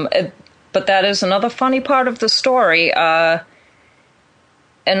 But that is another funny part of the story.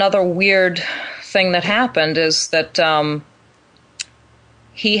 Another weird thing that happened is that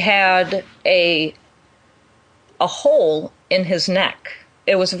he had a hole in his neck.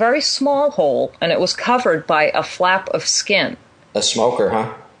 It was a very small hole, and it was covered by a flap of skin. A smoker,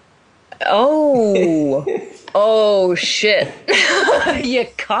 huh? Oh, shit. You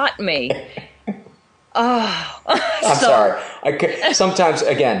caught me. Oh. I'm sorry. Sometimes,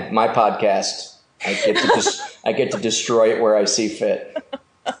 again, my podcast, I get to destroy it where I see fit.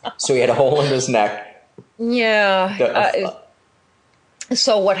 So he had a hole in his neck. Yeah.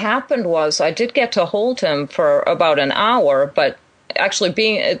 So what happened was I did get to hold him for about an hour, but actually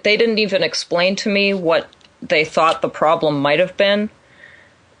they didn't even explain to me what they thought the problem might have been.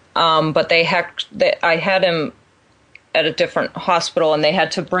 But I had him at a different hospital, and they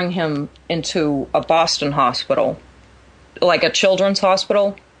had to bring him into a Boston hospital, like a children's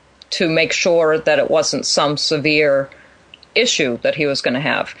hospital, to make sure that it wasn't some severe issue that he was going to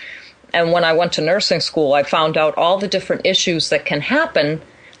have. And when I went to nursing school, I found out all the different issues that can happen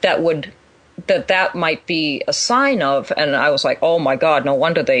that might be a sign of. And I was like, oh my God, no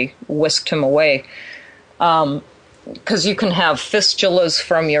wonder they whisked him away. Because you can have fistulas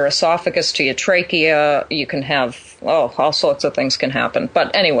from your esophagus to your trachea. You can have, all sorts of things can happen.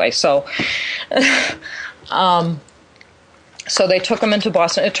 But anyway, so they took him into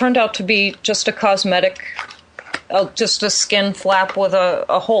Boston. It turned out to be just a cosmetic, just a skin flap with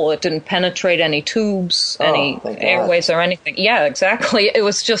a hole. It didn't penetrate any tubes, any airways or anything. Yeah, exactly. It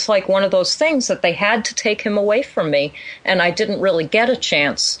was just like one of those things that they had to take him away from me, and I didn't really get a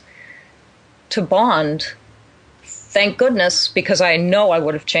chance to bond. Thank goodness, because I know I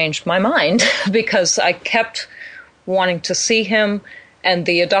would have changed my mind because I kept wanting to see him, and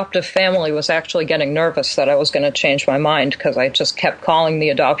the adoptive family was actually getting nervous that I was going to change my mind because I just kept calling the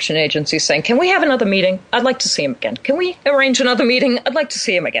adoption agency saying, can we have another meeting? I'd like to see him again. Can we arrange another meeting? I'd like to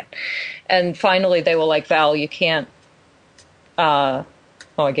see him again. And finally they were like, Val, you can't. I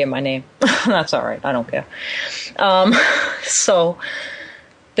gave my name. That's all right. I don't care. So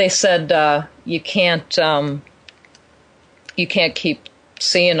they said, you can't keep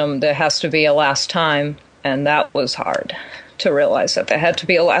seeing him. There has to be a last time. And that was hard to realize that there had to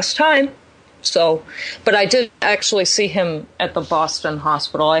be a last time. So, but I did actually see him at the Boston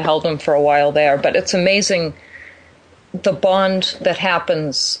hospital. I held him for a while there. But it's amazing the bond that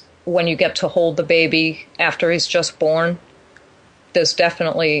happens when you get to hold the baby after he's just born. There's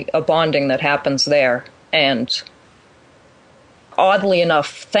definitely a bonding that happens there. And oddly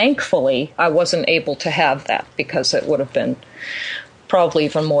enough, thankfully, I wasn't able to have that because it would have been probably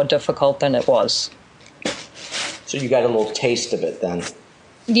even more difficult than it was. So you got a little taste of it then?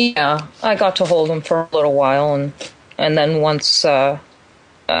 Yeah, I got to hold him for a little while, and then once a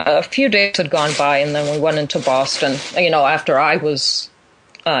few days had gone by, and then we went into Boston. You know, after I was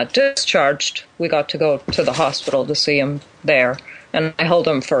discharged, we got to go to the hospital to see him there. And I held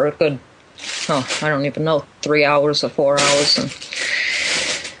him for a good, I don't even know, 3 hours or 4 hours.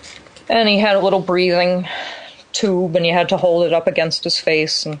 And he had a little breathing tube, and you had to hold it up against his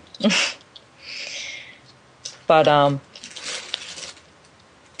face. And but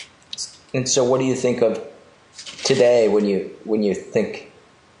and so, what do you think of today when you think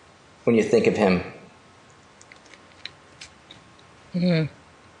of him?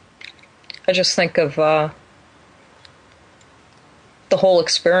 I just think of the whole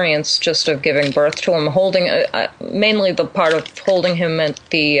experience, just of giving birth to him, holding mainly the part of holding him at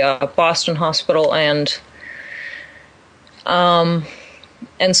the Boston hospital, and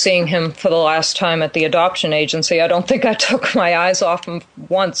seeing him for the last time at the adoption agency. I don't think I took my eyes off him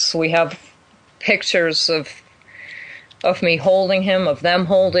once. We have pictures of me holding him, of them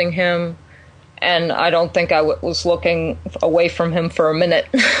holding him, and I don't think I was looking away from him for a minute.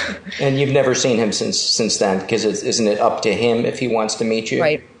 And you've never seen him since then, because isn't it up to him if he wants to meet you?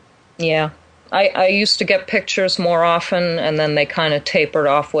 Right. Yeah. I used to get pictures more often, and then they kind of tapered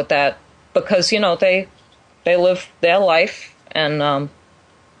off with that because, they live their life. And I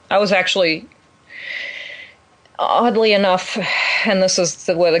was actually, oddly enough, and this is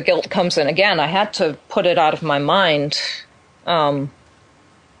where the guilt comes in again, I had to put it out of my mind to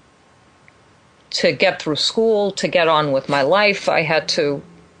get through school, to get on with my life. I had to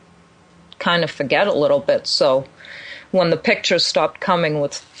kind of forget a little bit. So when the pictures stopped coming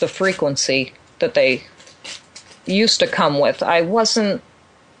with the frequency that they used to come with, I wasn't,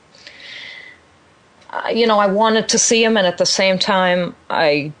 I wanted to see him, and at the same time,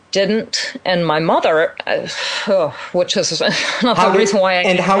 I didn't. And my mother, which is another reason why I...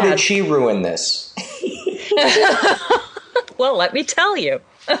 And how did she ruin this? Well, let me tell you.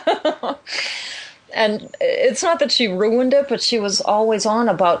 And it's not that she ruined it, but she was always on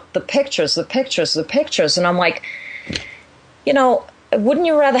about the pictures. And I'm like, wouldn't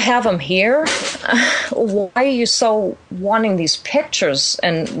you rather have him here? Why are you so wanting these pictures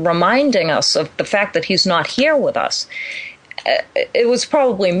and reminding us of the fact that he's not here with us? It was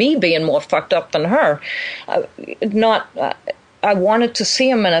probably me being more fucked up than her. I wanted to see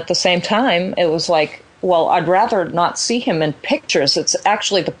him, and at the same time, it was like, well, I'd rather not see him in pictures. It's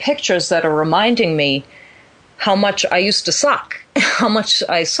actually the pictures that are reminding me how much I used to suck, how much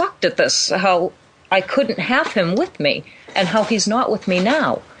I sucked at this, how I couldn't have him with me, and how he's not with me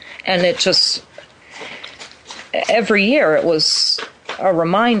now. And it just, every year it was a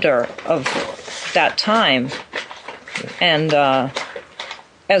reminder of that time. And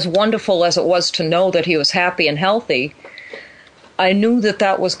as wonderful as it was to know that he was happy and healthy, I knew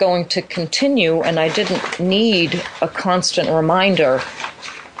that was going to continue, and I didn't need a constant reminder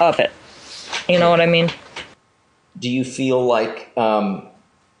of it. You know what I mean? Do you feel like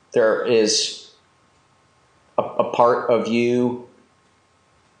there is a part of you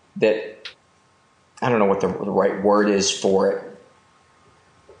that, I don't know what the right word is for it,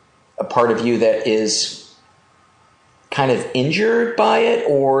 a part of you that is kind of injured by it,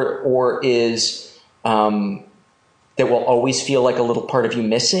 or is... that will always feel like a little part of you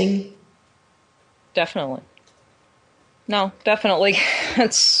missing? Definitely. No, definitely.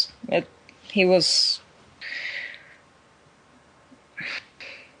 He was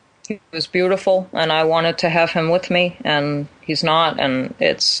beautiful, and I wanted to have him with me, and he's not, and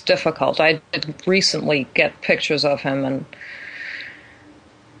it's difficult. I did recently get pictures of him,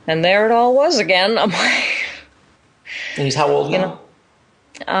 and there it all was again. I'm like... And he's how old now?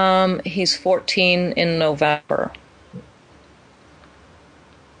 He's 14 in November.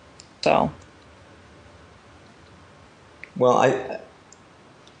 So, well,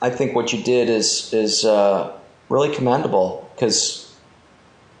 I think what you did is really commendable, because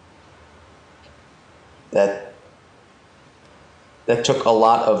that took a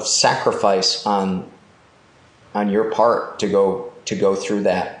lot of sacrifice on your part to go through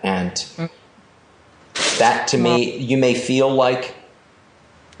that, and that to me, you may feel like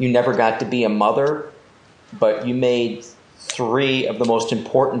you never got to be a mother, but you made 3 of the most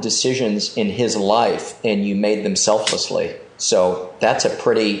important decisions in his life, and you made them selflessly. So that's a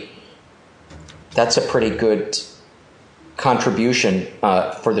pretty good contribution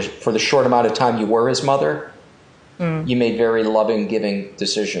for the short amount of time you were his mother. You made very loving, giving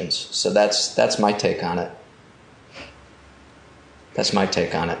decisions. So that's my take on it. That's my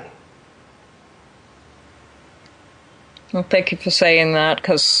take on it. Well, thank you for saying that,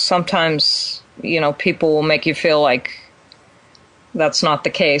 because sometimes, people will make you feel like that's not the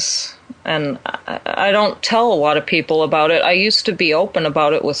case. And I don't tell a lot of people about it. I used to be open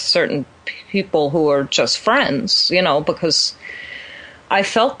about it with certain people who are just friends, because I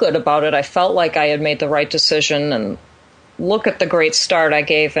felt good about it. I felt like I had made the right decision, and look at the great start I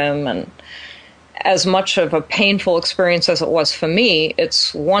gave him. And as much of a painful experience as it was for me,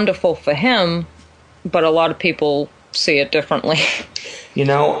 it's wonderful for him, but a lot of people see it differently. You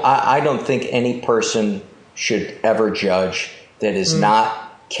know, I don't think any person should ever judge that is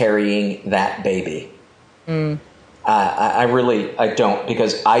not carrying that baby. I don't,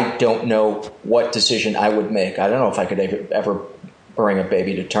 because I don't know what decision I would make. I don't know if I could ever bring a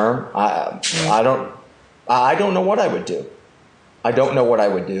baby to term. I don't know what I would do. I don't know what I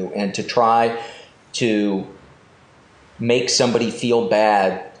would do. And to try to make somebody feel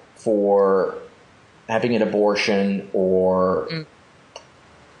bad for having an abortion or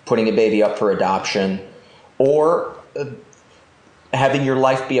putting a baby up for adoption or having your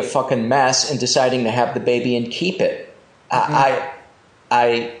life be a fucking mess and deciding to have the baby and keep it. I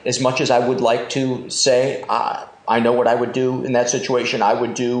as much as I would like to say I know what I would do in that situation, I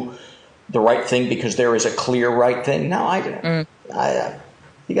would do the right thing because there is a clear right thing. No,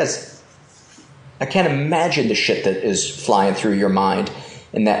 you guys, I can't imagine the shit that is flying through your mind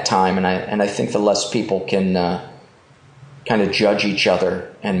in that time, and I think the less people can kind of judge each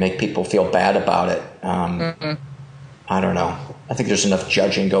other and make people feel bad about it. I don't know. I think there's enough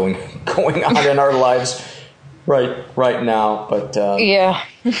judging going on in our lives right now, but yeah,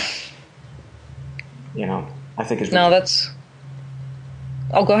 you know, I think it's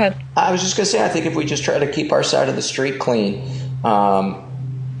Oh, go ahead. I was just gonna say, I think if we just try to keep our side of the street clean,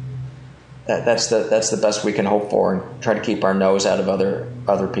 that's the best we can hope for, and try to keep our nose out of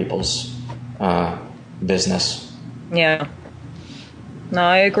other people's business. Yeah. No,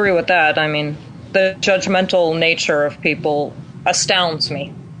 I agree with that. I mean, the judgmental nature of people astounds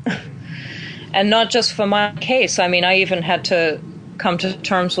me. And not just for my case. I mean, I even had to come to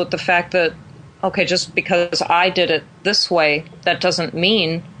terms with the fact that, okay, just because I did it this way, that doesn't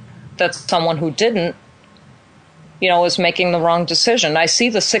mean that someone who didn't, is making the wrong decision. I see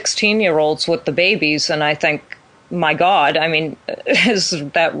the 16-year-olds with the babies, and I think, my God, I mean, is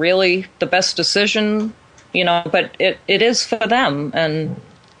that really the best decision? But it is for them, and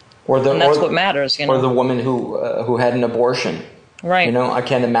that's what matters. Or the woman who had an abortion. Right. I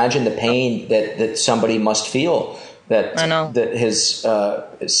can't imagine the pain that somebody must feel that his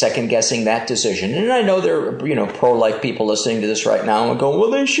second guessing that decision. And I know there are pro-life people listening to this right now and going,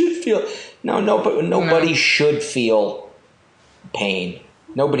 well, they should feel but nobody should feel pain.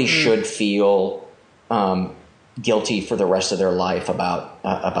 Nobody should feel guilty for the rest of their life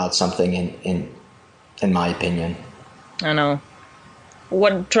about something. In my opinion, I know.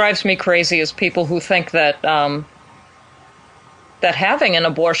 What drives me crazy is people who think that that having an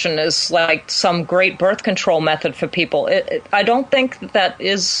abortion is like some great birth control method for people. I don't think that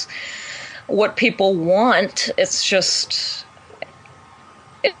is what people want. It's just,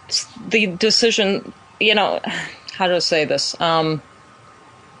 it's the decision, how to say this?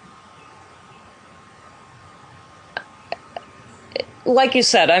 Like you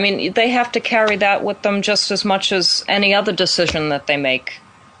said, I mean, they have to carry that with them just as much as any other decision that they make.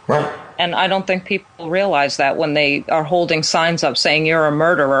 Right. And I don't think people realize that when they are holding signs up saying you're a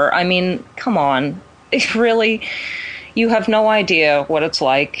murderer. I mean, come on. Really, you have no idea what it's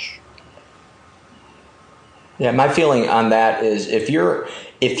like. Yeah, my feeling on that is if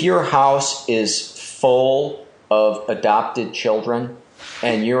your house is full of adopted children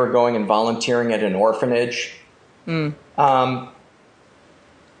and you are going and volunteering at an orphanage,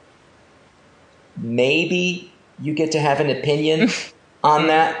 maybe you get to have an opinion on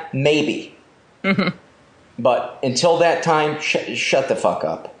that, maybe. But until that time, shut the fuck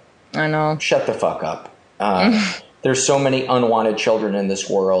up. I know. Shut the fuck up. There's so many unwanted children in this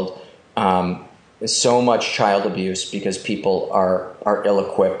world. There's so much child abuse because people are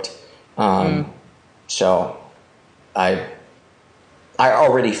ill-equipped. So I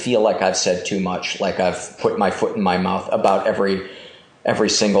already feel like I've said too much, like I've put my foot in my mouth about every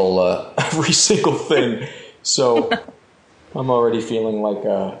single thing. So I'm already feeling like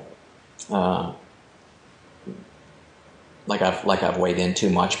I've weighed in too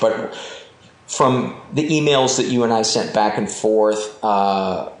much. But from the emails that you and I sent back and forth,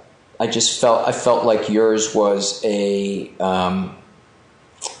 I felt like yours was a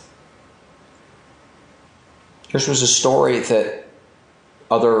story that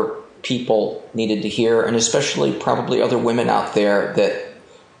other people needed to hear, and especially probably other women out there that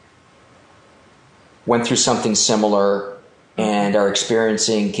went through something similar and are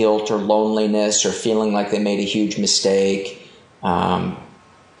experiencing guilt or loneliness or feeling like they made a huge mistake, or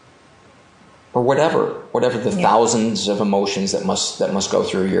whatever the thousands of emotions that must go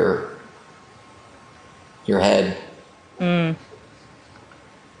through your head.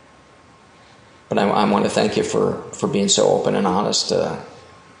 But I want to thank you for being so open and honest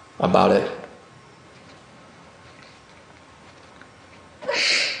about it.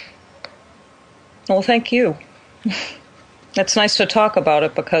 Well, thank you. It's nice to talk about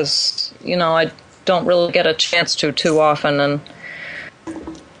it because, I don't really get a chance to too often, and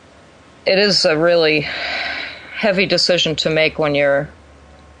it is a really heavy decision to make when you're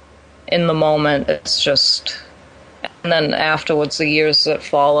in the moment. It's just, and then afterwards, the years that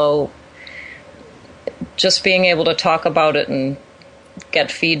follow, just being able to talk about it and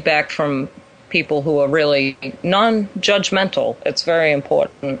get feedback from people who are really non-judgmental, it's very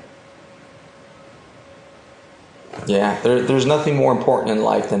important. Yeah, there's nothing more important in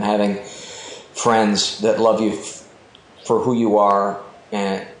life than having friends that love you for who you are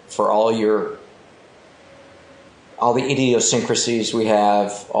and for all the idiosyncrasies we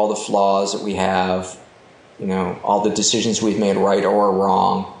have, all the flaws that we have, all the decisions we've made right or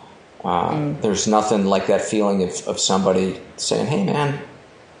wrong. There's nothing like that feeling of somebody saying, "Hey, man,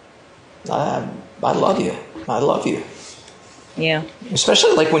 I love you. I love you." Yeah.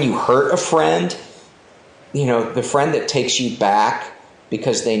 Especially like when you hurt a friend. The friend that takes you back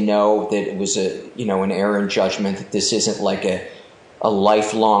because they know that it was an error in judgment, that this isn't like a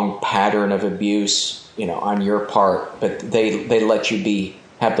lifelong pattern of abuse, on your part, but they let you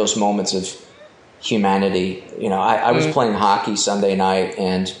have those moments of humanity. I was playing hockey Sunday night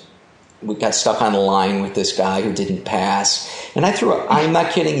and we got stuck on the line with this guy who didn't pass. And I'm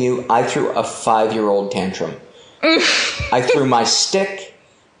not kidding you, I threw a 5-year-old tantrum. I threw my stick.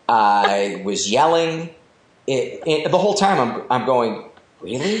 I was yelling. The whole time I'm going,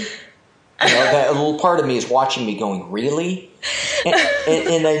 really? That little part of me is watching me going, really?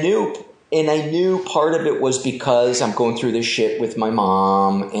 And I knew part of it was because I'm going through this shit with my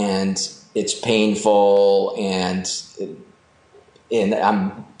mom and it's painful and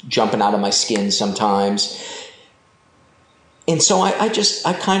I'm jumping out of my skin sometimes. And so I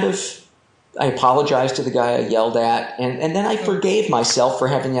apologized to the guy I yelled at, and then I forgave myself for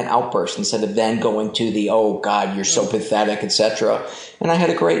having that outburst instead of then going to the, "Oh God, you're so pathetic," etc. And I had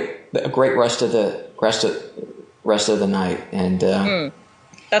a great rest of the night. And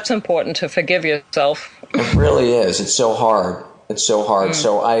that's important, to forgive yourself. It really is. It's so hard. It's so hard.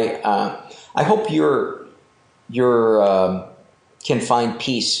 So I hope you're can find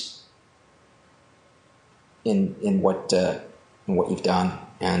peace in what you've done,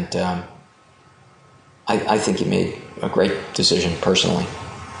 and I think you made a great decision personally.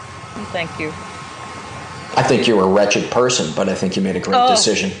 Thank you. I think you're a wretched person, but I think you made a great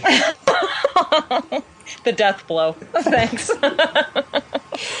decision. The death blow. Thanks.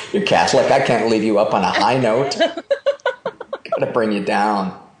 You're Catholic. I can't leave you up on a high note. Gotta bring you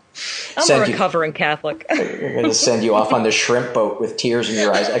down. I'm a recovering Catholic. We're going to send you off on the shrimp boat with tears in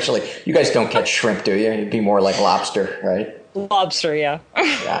your eyes. Actually, you guys don't catch shrimp, do you? It'd be more like lobster, right? Lobster, yeah.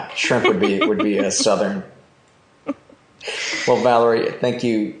 Yeah, shrimp would be a southern. Well, Valerie, thank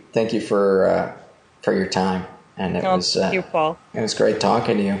you for your time, and it was thank you, Paul. It was great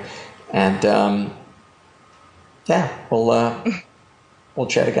talking to you, and we'll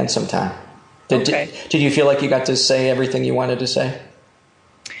chat again sometime. Did you feel like you got to say everything you wanted to say?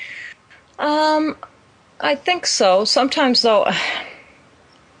 I think so. Sometimes, though,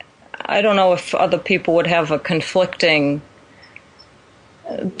 I don't know if other people would have the conflicting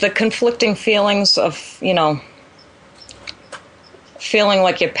feelings of, feeling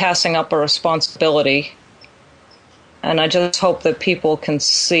like you're passing up a responsibility. And I just hope that people can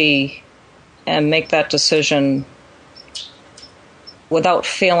see and make that decision without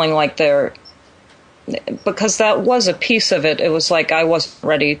feeling like because that was a piece of it. It was like I wasn't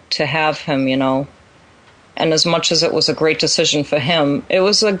ready to have him, And as much as it was a great decision for him, it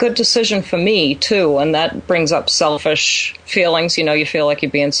was a good decision for me, too. And that brings up selfish feelings. You feel like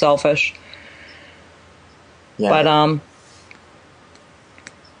you're being selfish. Yeah.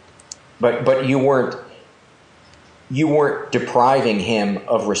 But you weren't depriving him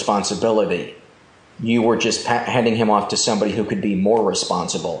of responsibility. You were just handing him off to somebody who could be more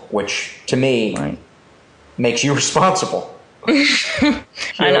responsible, which to me makes you responsible. I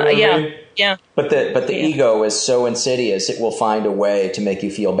know. Yeah. I mean? Yeah. But the ego is so insidious; it will find a way to make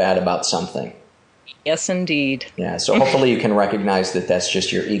you feel bad about something. Yes, indeed. Yeah. So hopefully you can recognize that that's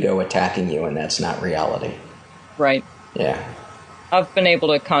just your ego attacking you, and that's not reality. Right. Yeah. I've been able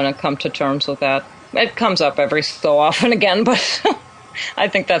to kind of come to terms with that. It comes up every so often again, but I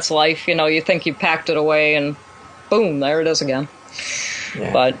think that's life. You think you packed it away, and boom, there it is again.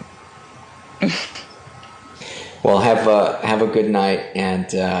 Yeah. But well, have a good night, and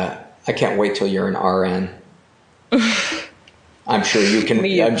I can't wait till you're an RN. I'm sure you can.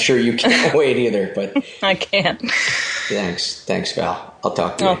 I'm sure you can't wait either. But I can't. Thanks, Val. I'll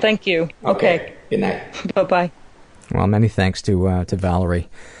talk to you. Oh, thank you. Okay. Good night. Bye-bye. Well, many thanks to Valerie.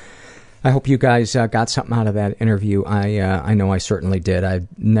 I hope you guys got something out of that interview. I know I certainly did. I've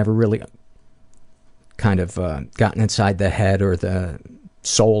never really kind of gotten inside the head or the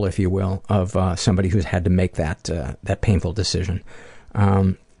soul, if you will, of somebody who's had to make that painful decision.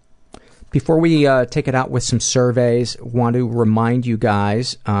 Before we take it out with some surveys, want to remind you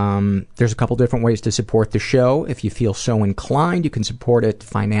guys there's a couple different ways to support the show. If you feel so inclined, you can support it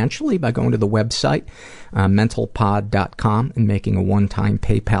financially by going to the website, mentalpod.com, and making a one-time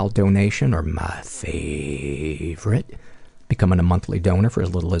PayPal donation, or my favorite, becoming a monthly donor for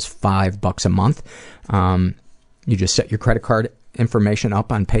as little as $5 a month. You just set your credit card information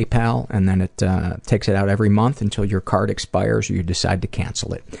up on PayPal, and then it takes it out every month until your card expires or you decide to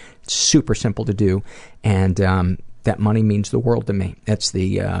cancel it. It's super simple to do, and that money means the world to me. That's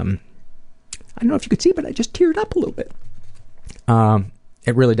the I don't know if you could see, but I just teared up a little bit.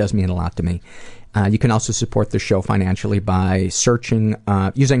 It really does mean a lot to me. You can also support the show financially by searching,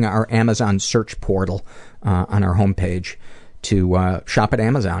 using our Amazon search portal on our homepage to shop at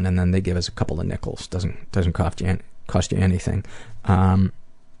Amazon, and then they give us a couple of nickels. Doesn't cost you anything.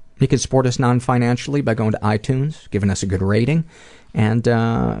 You can support us non-financially by going to iTunes, giving us a good rating, and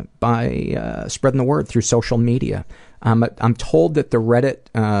by spreading the word through social media. I'm told that the Reddit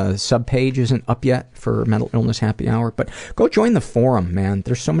subpage isn't up yet for Mental Illness Happy Hour, but go join the forum, man.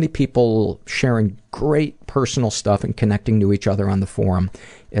 There's so many people sharing great personal stuff and connecting to each other on the forum.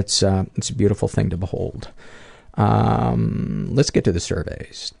 It's a beautiful thing to behold. Let's get to the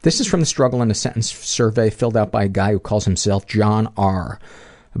surveys. This is from the Struggle in a Sentence survey filled out by a guy who calls himself John R.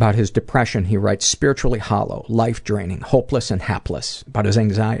 About his depression, he writes, spiritually hollow, life-draining, hopeless and hapless. About his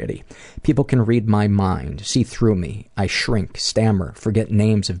anxiety, people can read my mind, see through me. I shrink, stammer, forget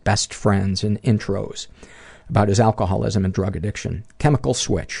names of best friends and intros. About his alcoholism and drug addiction, chemical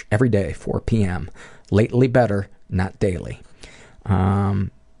switch, every day, 4 p.m. Lately better, not daily.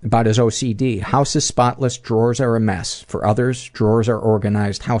 About his OCD, house is spotless, drawers are a mess. For others, drawers are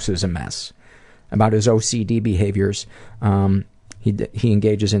organized, house is a mess. About his OCD behaviors, he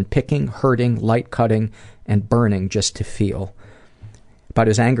engages in picking, hurting, light cutting, and burning just to feel. About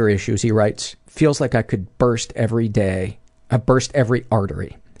his anger issues, he writes, feels like I could burst every day, burst every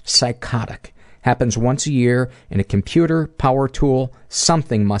artery. Psychotic. Happens once a year in a computer, power tool,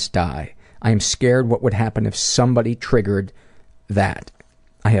 something must die. I am scared what would happen if somebody triggered that.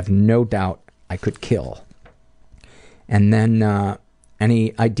 I have no doubt I could kill. And then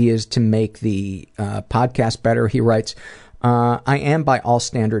any ideas to make the podcast better, he writes, I am by all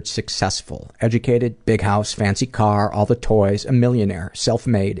standards successful. Educated, big house, fancy car, all the toys, a millionaire,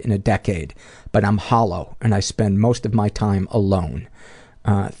 self-made in a decade. But I'm hollow, and I spend most of my time alone.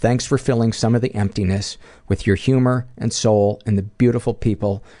 Thanks for filling some of the emptiness with your humor and soul and the beautiful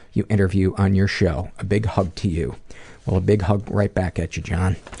people you interview on your show. A big hug to you. Well, a big hug right back at you,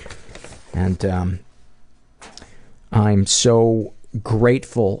 John. And I'm so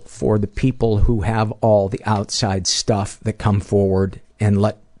grateful for the people who have all the outside stuff that come forward and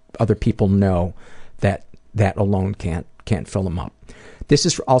let other people know that that alone can't fill them up. This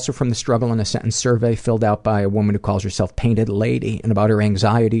is also from the Struggle in a Sentence survey filled out by a woman who calls herself Painted Lady. And about her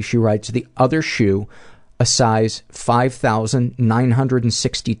anxiety, she writes, the other shoe, a size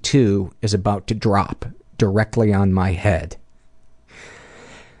 5,962, is about to drop directly on my head.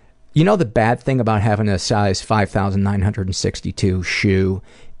 You know, the bad thing about having a size 5,962 shoe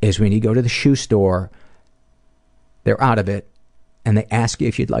is when you go to the shoe store, they're out of it, and they ask you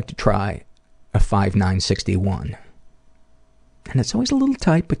if you'd like to try a 5,961. And it's always a little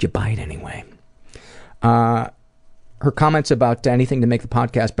tight, but you buy it anyway. Her comments about anything to make the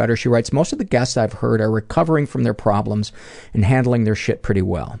podcast better, she writes, most of the guests I've heard are recovering from their problems and handling their shit pretty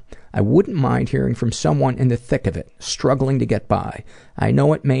well. I wouldn't mind hearing from someone in the thick of it, struggling to get by. I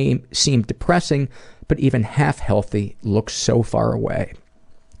know it may seem depressing, but even half healthy looks so far away.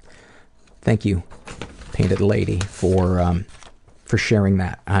 Thank you, Painted Lady, for sharing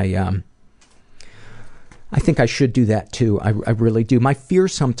that. I think I should do that too. I really do. My fear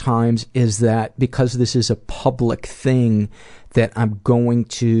sometimes is that because this is a public thing, that I'm going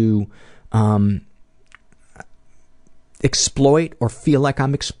to exploit or feel like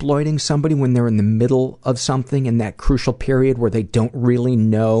I'm exploiting somebody when they're in the middle of something in that crucial period where they don't really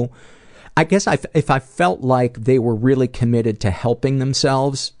know. I guess if I felt like they were really committed to helping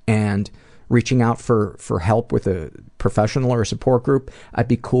themselves and reaching out for help with a professional or a support group, I'd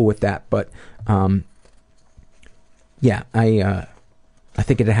be cool with that. But yeah, I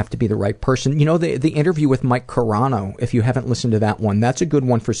think it'd have to be the right person. You know, the interview with Mike Carano, if you haven't listened to that one, that's a good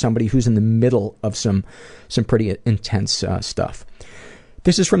one for somebody who's in the middle of some pretty intense stuff.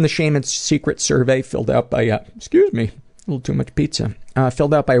 This is from the Shame and Secret survey filled out by, excuse me, a little too much pizza.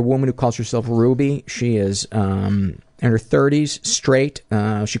 Filled out by a woman who calls herself Ruby. She is in her 30s, straight.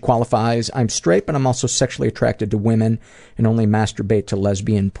 She qualifies, I'm straight, but I'm also sexually attracted to women and only masturbate to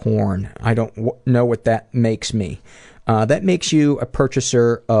lesbian porn. I don't know what that makes me. That makes you a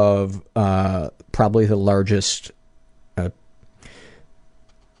purchaser of probably the largest...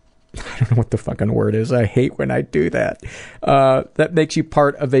 I don't know what the fucking word is. I hate when I do that. That makes you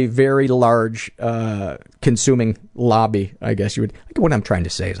part of a very large consuming lobby, I guess you would. What I'm trying to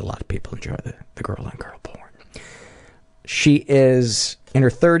say is a lot of people enjoy the girl-on-girl porn. She is in her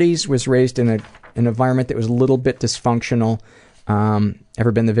 30s, was raised in an environment that was a little bit dysfunctional.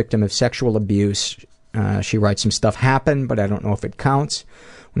 Ever been the victim of sexual abuse. She writes, some stuff happened, but I don't know if it counts.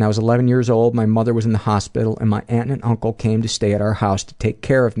 When I was 11 years old, my mother was in the hospital, and my aunt and uncle came to stay at our house to take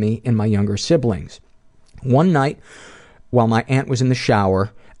care of me and my younger siblings. One night, while my aunt was in the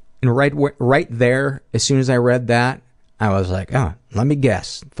shower, and right there, as soon as I read that, I was like, oh, let me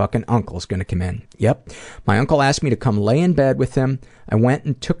guess. Fucking uncle's going to come in. Yep. My uncle asked me to come lay in bed with him. I went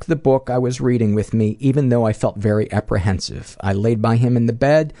and took the book I was reading with me, even though I felt very apprehensive. I laid by him in the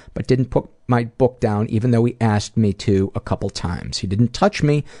bed, but didn't put my book down, even though he asked me to a couple times. He didn't touch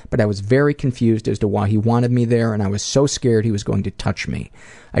me, but I was very confused as to why he wanted me there, and I was so scared he was going to touch me.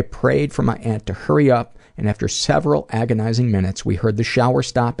 I prayed for my aunt to hurry up, and after several agonizing minutes, we heard the shower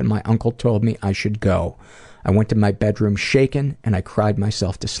stop, and my uncle told me I should go. I went to my bedroom shaken, and I cried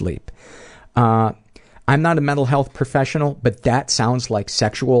myself to sleep. I'm not a mental health professional, but that sounds like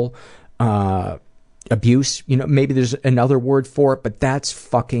sexual abuse. You know, maybe there's another word for it, but that's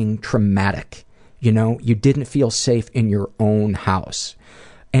fucking traumatic. You know, you didn't feel safe in your own house.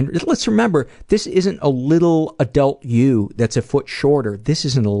 And let's remember, this isn't a little adult you that's a foot shorter. This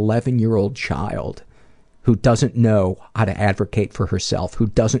is an 11-year-old child who doesn't know how to advocate for herself, who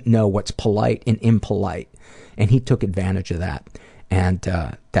doesn't know what's polite and impolite. And he took advantage of that. And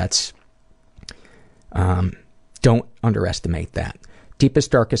don't underestimate that.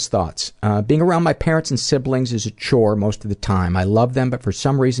 Deepest, darkest thoughts. Being around my parents and siblings is a chore most of the time. I love them, but for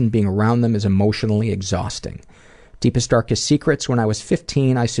some reason being around them is emotionally exhausting. Deepest, darkest secrets. When I was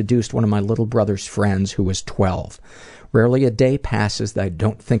 15, I seduced one of my little brother's friends who was 12. Rarely a day passes that I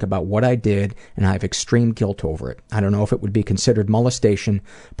don't think about what I did, and I have extreme guilt over it. I don't know if it would be considered molestation,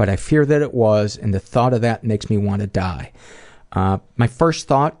 but I fear that it was, and the thought of that makes me want to die. My first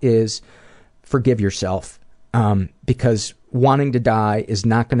thought is forgive yourself, because wanting to die is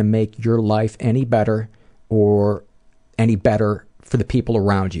not going to make your life any better or any better for the people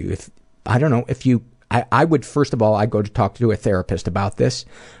around you. I would, first of all, I'd go to talk to a therapist about this.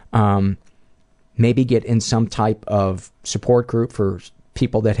 Maybe get in some type of support group for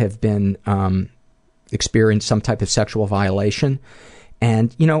people that have been experienced some type of sexual violation.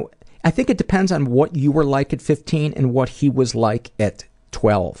 And, you know, I think it depends on what you were like at 15 and what he was like at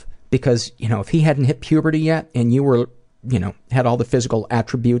 12. Because, you know, if he hadn't hit puberty yet and you were, you know, had all the physical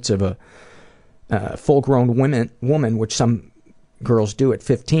attributes of a full-grown woman, which some girls do at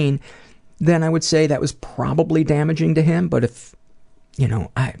 15, then I would say that was probably damaging to him. But if, you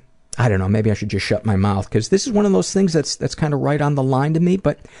know, I don't know, maybe I should just shut my mouth, because this is one of those things that's kind of right on the line to me.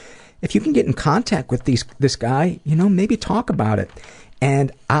 But if you can get in contact with this guy, you know, maybe talk about it.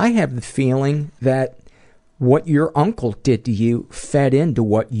 And I have the feeling that what your uncle did to you fed into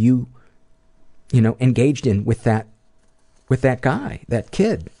what you know, engaged in with that guy, that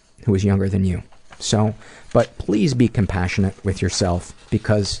kid who was younger than you. So, but please be compassionate with yourself,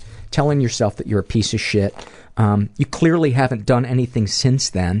 because telling yourself that you're a piece of shit, you clearly haven't done anything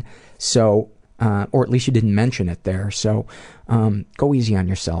since then, so, or at least you didn't mention it there, so go easy on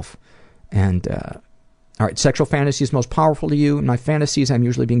yourself. And, all right, sexual fantasies most powerful to you. In my fantasies, I'm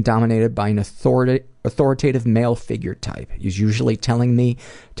usually being dominated by an authoritative male figure type. He's usually telling me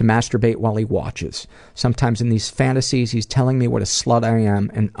to masturbate while he watches. Sometimes in these fantasies, he's telling me what a slut I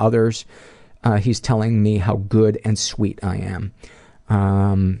am, and others, he's telling me how good and sweet I am.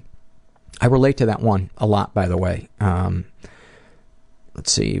 I relate to that one a lot, by the way.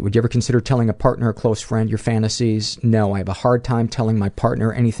 Let's see. Would you ever consider telling a partner or close friend your fantasies? No, I have a hard time telling my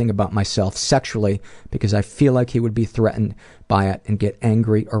partner anything about myself sexually, because I feel like he would be threatened by it and get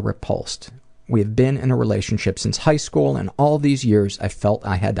angry or repulsed. We have been in a relationship since high school, and all these years I felt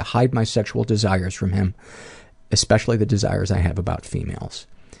I had to hide my sexual desires from him, especially the desires I have about females.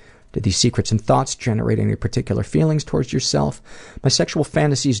 Do these secrets and thoughts generate any particular feelings towards yourself? My sexual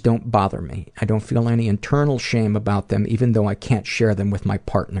fantasies don't bother me. I don't feel any internal shame about them, even though I can't share them with my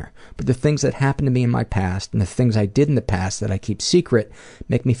partner. But the things that happened to me in my past and the things I did in the past that I keep secret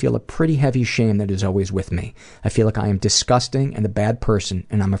make me feel a pretty heavy shame that is always with me. I feel like I am disgusting and a bad person,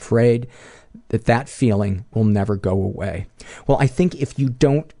 and I'm afraid that feeling will never go away. Well, I think if you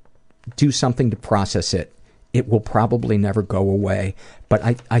don't do something to process it, it will probably never go away. But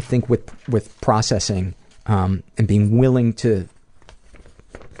I think with processing and being willing to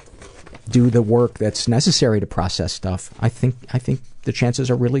do the work that's necessary to process stuff, I think the chances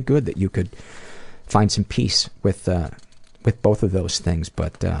are really good that you could find some peace with both of those things.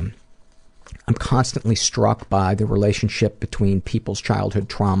 But I'm constantly struck by the relationship between people's childhood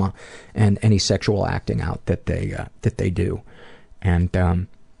trauma and any sexual acting out that they do. And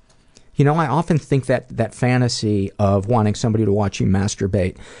I often think that fantasy of wanting somebody to watch you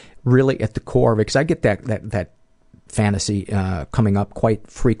masturbate, really at the core of it, because I get that fantasy coming up quite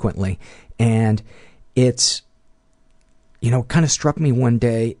frequently, and it's, kind of struck me one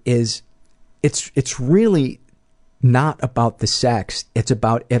day is it's really not about the sex. It's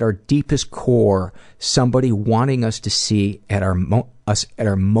about, at our deepest core, somebody wanting us to see at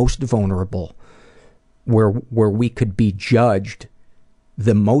our most vulnerable, where we could be judged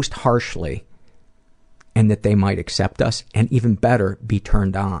the most harshly, and that they might accept us, and even better, be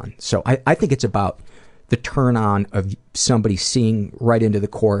turned on. So I think it's about the turn on of somebody seeing right into the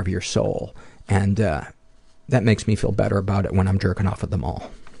core of your soul, and that makes me feel better about it when I'm jerking off at them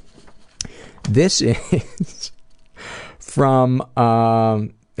all. This is from,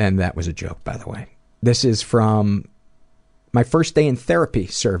 and that was a joke, by the way. This is from my first day in therapy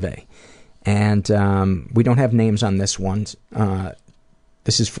survey, and we don't have names on this one.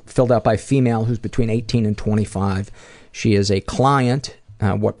 This is filled out by a female who's between 18 and 25. She is a client.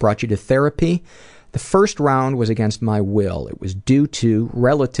 What brought you to therapy? The first round was against my will. It was due to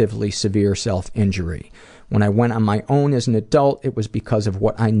relatively severe self-injury. When I went on my own as an adult, it was because of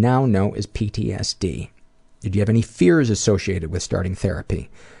what I now know as PTSD. Did you have any fears associated with starting therapy?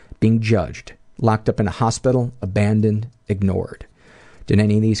 Being judged, locked up in a hospital, abandoned, ignored. Did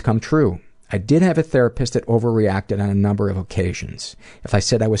any of these come true? I did have a therapist that overreacted on a number of occasions. If I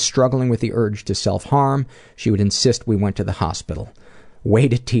said I was struggling with the urge to self-harm, she would insist we went to the hospital. Way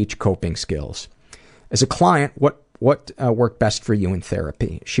to teach coping skills. As a client, what worked best for you in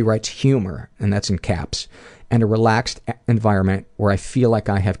therapy? She writes humor, and that's in caps, and a relaxed environment where I feel like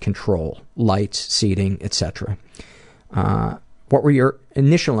I have control, lights, seating, etc. What were your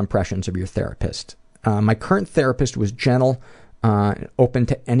initial impressions of your therapist? My current therapist was gentle, open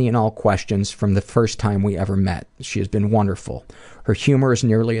to any and all questions from the first time we ever met. She has been wonderful. Her humor is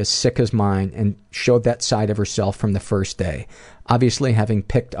nearly as sick as mine and showed that side of herself from the first day, obviously having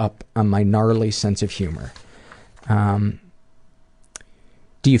picked up on my gnarly sense of humor. Do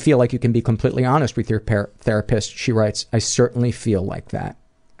you feel like you can be completely honest with your therapist? She writes, I certainly feel like that.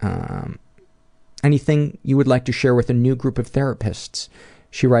 Anything you would like to share with a new group of therapists?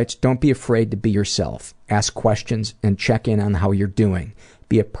 She writes, don't be afraid to be yourself. Ask questions and check in on how you're doing.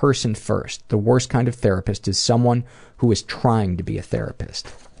 Be a person first. The worst kind of therapist is someone who is trying to be a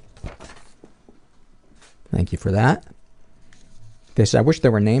therapist. Thank you for that. I wish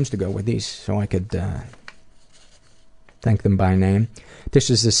there were names to go with these so I could thank them by name. This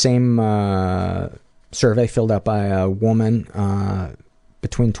is the same survey filled out by a woman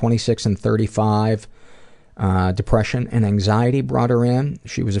between 26 and 35. Depression and anxiety brought her in.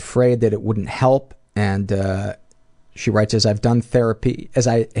 She was afraid that it wouldn't help, and she writes, as I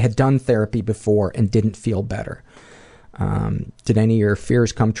had done therapy before and didn't feel better. Did any of your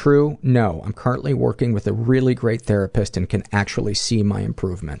fears come true? No. I'm currently working with a really great therapist and can actually see my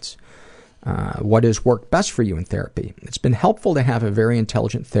improvements. What has worked best for you in therapy? It's been helpful to have a very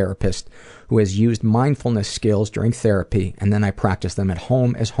intelligent therapist who has used mindfulness skills during therapy, and then I practice them at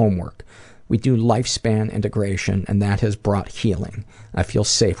home as homework. We do lifespan integration, and that has brought healing. I feel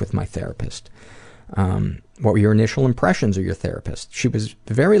safe with my therapist. What were your initial impressions of your therapist? She was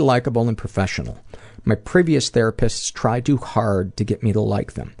very likable and professional. My previous therapists tried too hard to get me to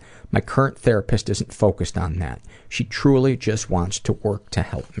like them. My current therapist isn't focused on that. She truly just wants to work to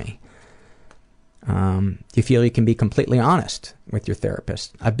help me. Do you feel you can be completely honest with your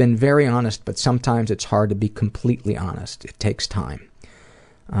therapist? I've been very honest, but sometimes it's hard to be completely honest. It takes time.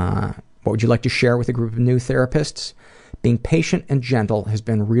 What would you like to share with a group of new therapists? Being patient and gentle has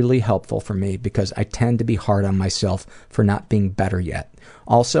been really helpful for me because I tend to be hard on myself for not being better yet.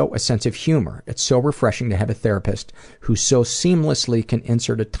 Also, a sense of humor. It's so refreshing to have a therapist who so seamlessly can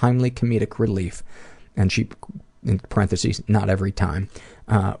insert a timely comedic relief. And she in parentheses, not every time,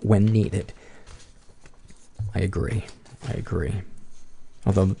 when needed. I agree.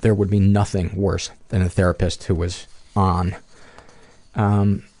 Although there would be nothing worse than a therapist who was on.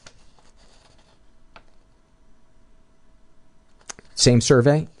 Same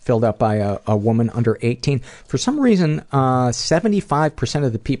survey, filled out by a woman under 18. For some reason, 75%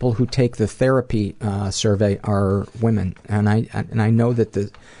 of the people who take the therapy survey are women. And I know that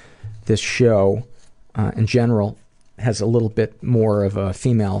this show, in general, has a little bit more of a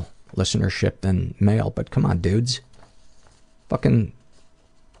female listenership than male. But come on, dudes. Fucking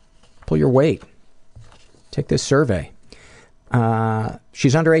pull your weight. Take this survey.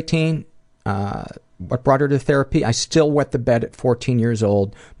 She's under 18. What brought her to therapy? I still wet the bed at 14 years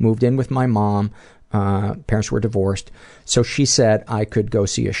old, moved in with my mom. Parents were divorced. So she said I could go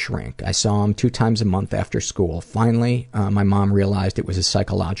see a shrink. I saw him 2 times a month after school. Finally, my mom realized it was a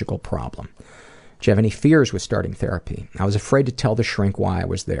psychological problem. Do you have any fears with starting therapy? I was afraid to tell the shrink why I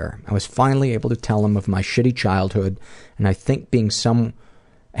was there. I was finally able to tell him of my shitty childhood, and I think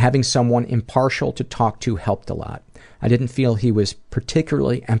having someone impartial to talk to helped a lot. I didn't feel he was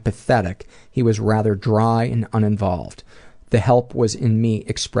particularly empathetic. He was rather dry and uninvolved. The help was in me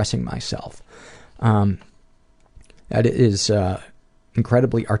expressing myself. That is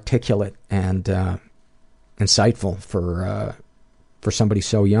incredibly articulate and insightful for somebody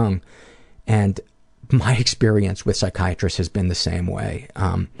so young. And my experience with psychiatrists has been the same way.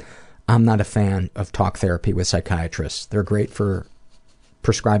 I'm not a fan of talk therapy with psychiatrists. They're great for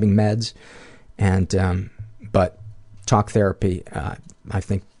prescribing meds, but talk therapy, I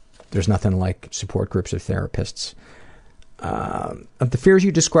think there's nothing like support groups or therapists. Of the fears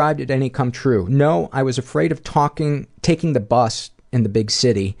you described, did any come true? No, I was afraid of taking the bus in the big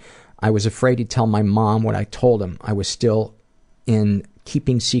city. I was afraid he'd tell my mom what I told him. I was still in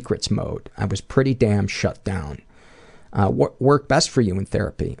keeping secrets mode. I was pretty damn shut down. What worked best for you in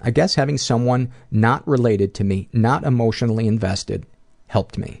therapy? I guess having someone not related to me, not emotionally invested,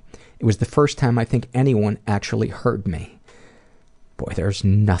 helped me. It was the first time I think anyone actually heard me. Boy, there's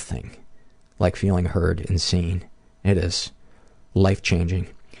nothing like feeling heard and seen. It is life-changing.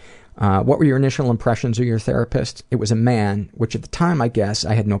 What were your initial impressions of your therapist? It was a man, which at the time, I guess,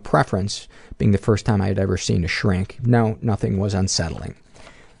 I had no preference, being the first time I had ever seen a shrink. No, nothing was unsettling.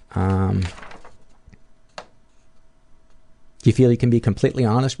 Do you feel you can be completely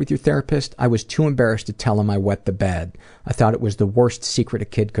honest with your therapist? I was too embarrassed to tell him I wet the bed. I thought it was the worst secret a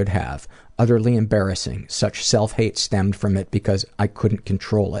kid could have. Utterly embarrassing. Such self-hate stemmed from it because I couldn't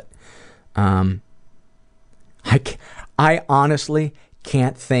control it. I honestly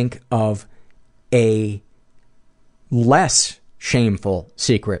can't think of a less shameful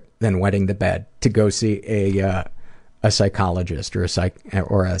secret than wetting the bed to go see a psychologist or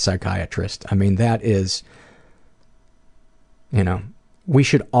a psychiatrist. I mean, that is... we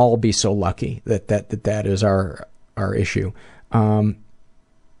should all be so lucky that is our issue.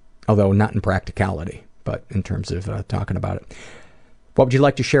 Although not in practicality, but in terms of talking about it. What would you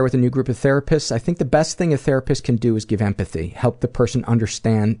like to share with a new group of therapists? I think the best thing a therapist can do is give empathy, help the person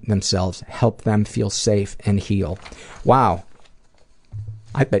understand themselves, help them feel safe and heal. Wow.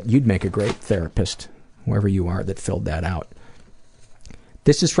 I bet you'd make a great therapist, whoever you are that filled that out.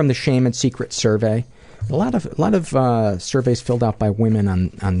 This is from the Shame and Secret survey. A lot of surveys filled out by women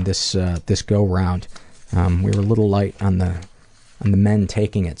on this go round. We were a little light on the men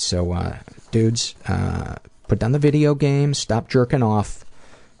taking it. So dudes, put down the video games, stop jerking off,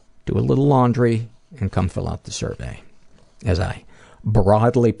 do a little laundry, and come fill out the survey. As I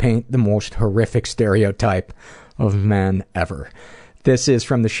broadly paint the most horrific stereotype of men ever. This is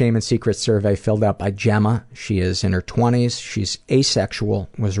from the Shame and Secret survey filled out by Gemma. She is in her 20s. She's asexual,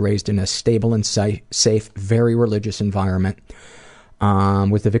 was raised in a stable and safe, very religious environment.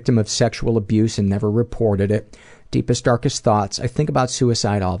 Was the victim of sexual abuse and never reported it. Deepest, darkest thoughts. I think about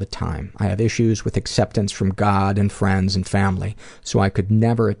suicide all the time. I have issues with acceptance from God and friends and family, so I could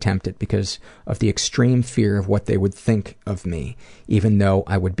never attempt it because of the extreme fear of what they would think of me, even though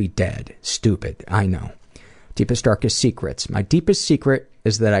I would be dead. Stupid, I know. Deepest, darkest secrets. My deepest secret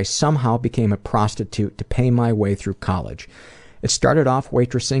is that I somehow became a prostitute to pay my way through college. It started off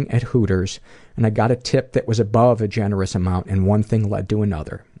waitressing at Hooters, and I got a tip that was above a generous amount, and one thing led to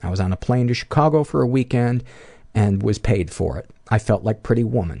another. I was on a plane to Chicago for a weekend and was paid for it. I felt like Pretty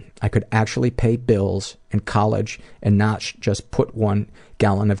Woman. I could actually pay bills in college and not just put 1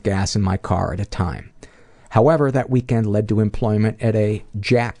 gallon of gas in my car at a time. However, that weekend led to employment at a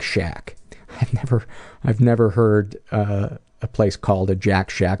Jack Shack. I've never heard a place called a Jack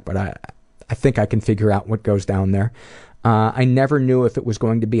Shack, but I think I can figure out what goes down there. I never knew if it was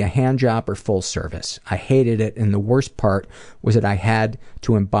going to be a hand job or full service. I hated it, and the worst part was that I had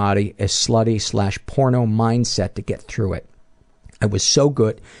to embody a slutty/porno mindset to get through it. I was so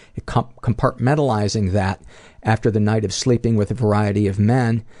good at compartmentalizing that after the night of sleeping with a variety of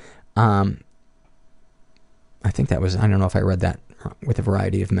men. I think that was, I don't know if I read that, with a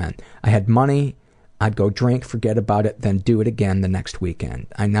variety of men. I had money, I'd go drink, forget about it, then do it again the next weekend.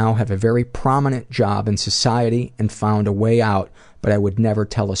 I now have a very prominent job in society and found a way out, but I would never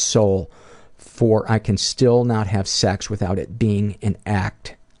tell a soul, for I can still not have sex without it being an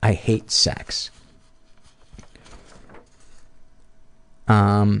act. I hate sex.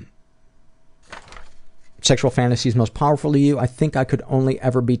 Sexual fantasies most powerful to you. I think I could only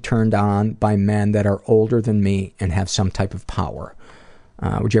ever be turned on by men that are older than me and have some type of power.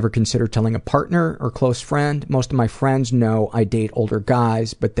 Would you ever consider telling a partner or close friend? Most of my friends know I date older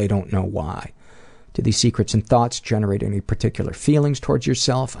guys, but they don't know why. Do these secrets and thoughts generate any particular feelings towards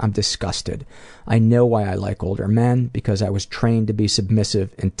yourself? I'm disgusted. I know why I like older men, because I was trained to be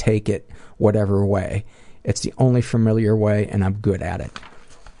submissive and take it whatever way. It's the only familiar way, and I'm good at it.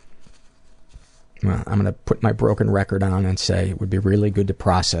 Well, I'm going to put my broken record on and say it would be really good to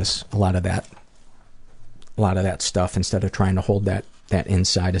process a lot of that stuff instead of trying to hold that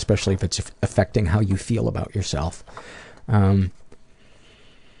inside, especially if it's affecting how you feel about yourself. And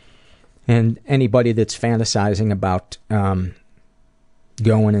anybody that's fantasizing about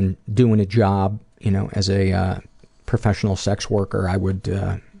going and doing a job, as a professional sex worker, I would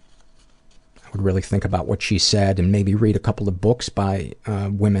really think about what she said and maybe read a couple of books by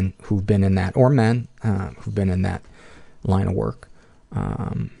women who've been in that, or men who've been in that line of work.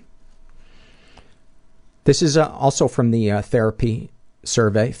 This is also from the therapy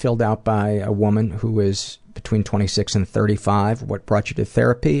survey filled out by a woman who is between 26 and 35. What brought you to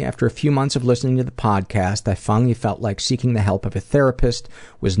therapy? After a few months of listening to the podcast, I finally felt like seeking the help of a therapist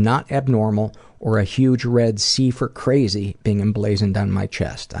was not abnormal or a huge red C for crazy being emblazoned on my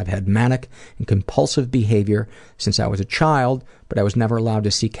chest. I've had manic and compulsive behavior since I was a child, but I was never allowed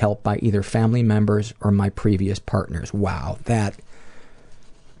to seek help by either family members or my previous partners. Wow, that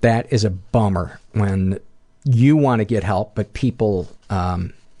is a bummer when you want to get help, but people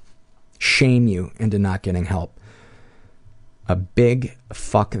shame you into not getting help. A big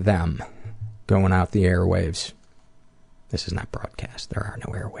fuck them going out the airwaves. This is not broadcast. There are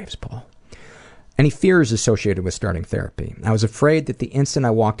no airwaves, Paul. Any fears associated with starting therapy? I was afraid that the instant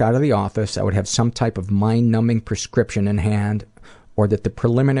I walked out of the office, I would have some type of mind-numbing prescription in hand, or that the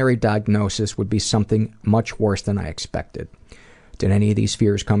preliminary diagnosis would be something much worse than I expected. Did any of these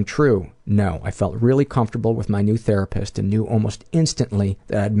fears come true? No. I felt really comfortable with my new therapist and knew almost instantly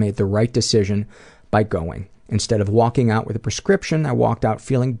that I'd made the right decision by going. Instead of walking out with a prescription, I walked out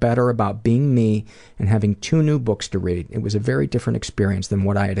feeling better about being me and having 2 new books to read. It was a very different experience than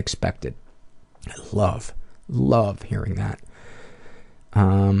what I had expected. I love hearing that.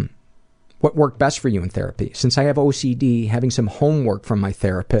 What worked best for you in therapy? Since I have OCD, having some homework from my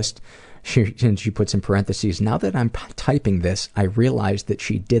therapist. She puts in parentheses, now that I'm typing this, I realized that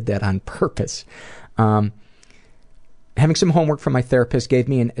she did that on purpose. Having some homework from my therapist gave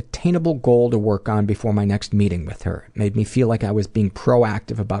me an attainable goal to work on before my next meeting with her. It made me feel like I was being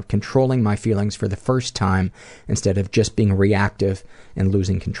proactive about controlling my feelings for the first time instead of just being reactive and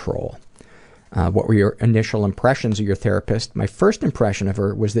losing control. What were your initial impressions of your therapist? My first impression of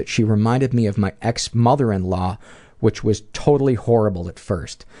her was that she reminded me of my ex-mother-in-law, which was totally horrible at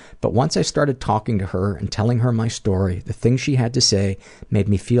first. But once I started talking to her and telling her my story, the things she had to say made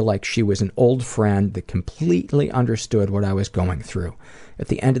me feel like she was an old friend that completely understood what I was going through. At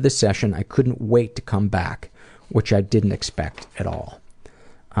the end of the session, I couldn't wait to come back, which I didn't expect at all.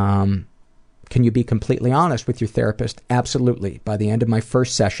 Can you be completely honest with your therapist? Absolutely. By the end of my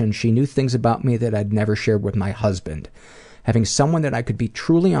first session, she knew things about me that I'd never shared with my husband. Having someone that I could be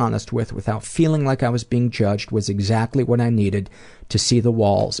truly honest with without feeling like I was being judged was exactly what I needed to see the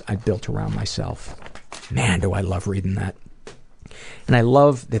walls I built around myself. Man, do I love reading that. And I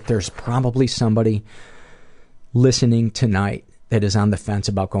love that there's probably somebody listening tonight that is on the fence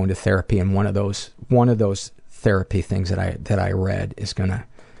about going to therapy, and one of those therapy things that I read is going to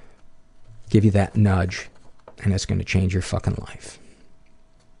give you that nudge, and it's going to change your fucking life.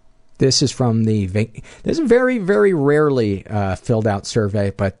 This is from this is very, very rarely filled out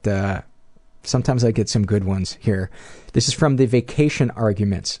survey, but sometimes I get some good ones here. This is from the Vacation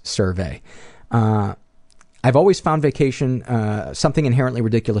Arguments survey. I've always found vacation something inherently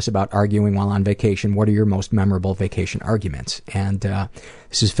ridiculous about arguing while on vacation. What are your most memorable vacation arguments? And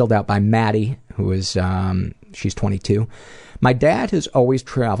this is filled out by Maddie, who is she's 22. My dad has always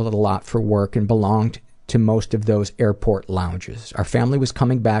traveled a lot for work and belonged to most of those airport lounges. Our family was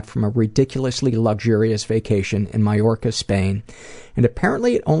coming back from a ridiculously luxurious vacation in Mallorca, Spain, and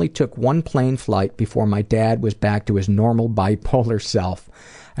apparently it only took one plane flight before my dad was back to his normal bipolar self.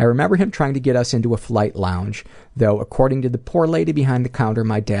 I remember him trying to get us into a flight lounge, though according to the poor lady behind the counter,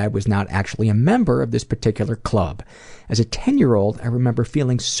 my dad was not actually a member of this particular club. As a 10-year-old, I remember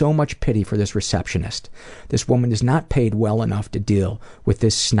feeling so much pity for this receptionist. This woman is not paid well enough to deal with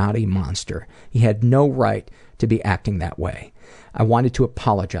this snotty monster. He had no right to be acting that way. I wanted to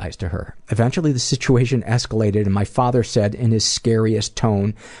apologize to her. Eventually the situation escalated and my father said in his scariest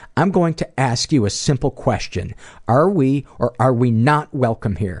tone, "I'm going to ask you a simple question. Are we or are we not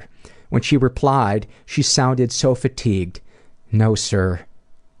welcome here?" When she replied, she sounded so fatigued. "No, sir.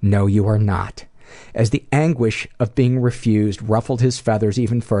 No, you are not." As the anguish of being refused ruffled his feathers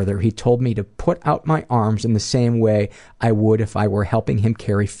even further, he told me to put out my arms in the same way I would if I were helping him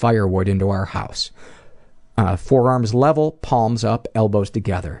carry firewood into our house. Forearms level, palms up, elbows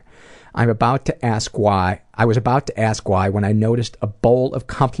together. I was about to ask why when I noticed a bowl of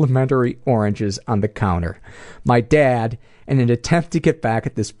complimentary oranges on the counter. My dad, in an attempt to get back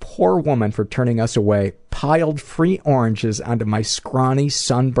at this poor woman for turning us away, piled free oranges onto my scrawny,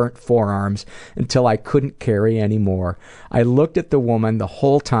 sunburnt forearms until I couldn't carry any more. I looked at the woman the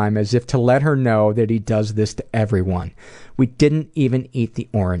whole time as if to let her know that he does this to everyone. We didn't even eat the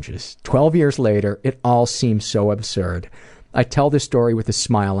oranges. 12 years later, it all seems so absurd. I tell this story with a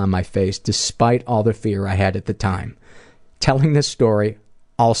smile on my face, despite all the fear I had at the time. Telling this story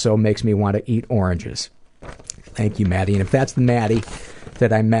also makes me want to eat oranges. Thank you, Maddie. And if that's the Maddie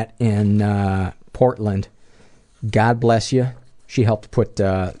that I met in Portland, God bless you. She helped put,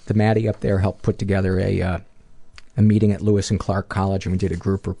 the Maddie up there helped put together a meeting at Lewis and Clark College, and we did a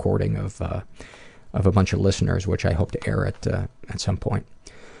group recording of a bunch of listeners, which I hope to air at some point.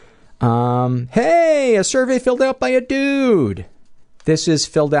 Hey, a survey filled out by a dude. This is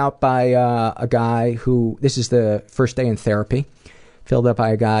filled out by a guy who, this is the first day in therapy, filled out by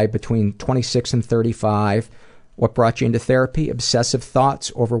a guy between 26 and 35. What brought you into therapy? Obsessive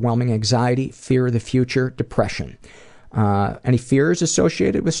thoughts, overwhelming anxiety, fear of the future, depression. Any fears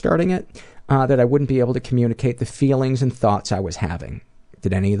associated with starting it? That I wouldn't be able to communicate the feelings and thoughts I was having.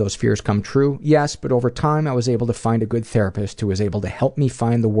 Did any of those fears come true? Yes, but over time I was able to find a good therapist who was able to help me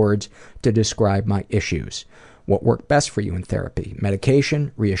find the words to describe my issues. What worked best for you in therapy?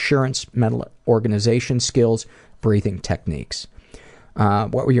 Medication, reassurance, mental organization skills, breathing techniques.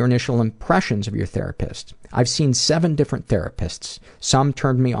 What were your initial impressions of your therapist? I've seen 7 different therapists. Some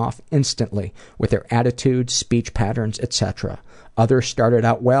turned me off instantly with their attitudes, speech patterns, etc. Others started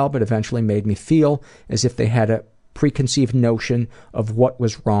out well but eventually made me feel as if they had a preconceived notion of what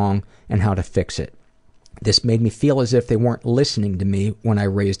was wrong and how to fix it. This made me feel as if they weren't listening to me when I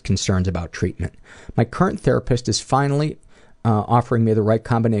raised concerns about treatment. My current therapist is finally offering me the right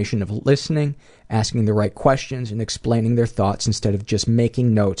combination of listening, asking the right questions, and explaining their thoughts instead of just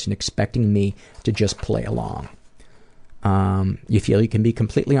making notes and expecting me to just play along. You feel you can be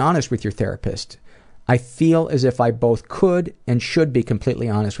completely honest with your therapist. I feel as if I both could and should be completely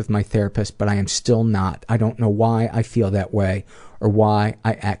honest with my therapist, but I am still not. I don't know why I feel that way or why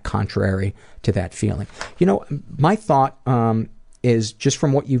I act contrary to that feeling. You know, my thought is, just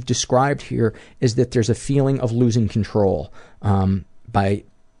from what you've described here, is that there's a feeling of losing control by,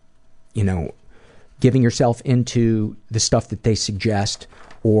 you know, giving yourself into the stuff that they suggest,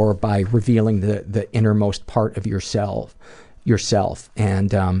 or by revealing the innermost part of yourself.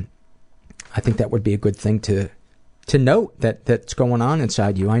 And I think that would be a good thing to note that's going on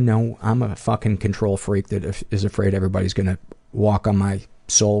inside you. I know I'm a fucking control freak that is afraid everybody's going to walk on my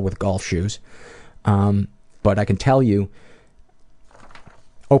soul with golf shoes. But I can tell you,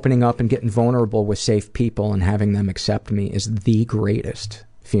 opening up and getting vulnerable with safe people and having them accept me is the greatest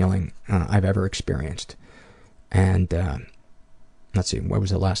feeling I've ever experienced. And let's see, what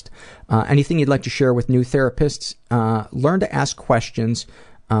was the last? Anything you'd like to share with new therapists? Learn to ask questions,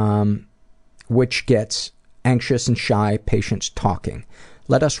 which gets anxious and shy patients talking.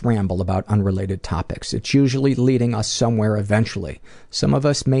 Let us ramble about unrelated topics. It's usually leading us somewhere eventually. Some of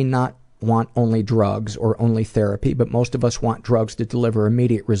us may not want only drugs or only therapy, but most of us want drugs to deliver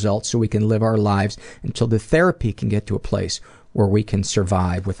immediate results so we can live our lives until the therapy can get to a place where we can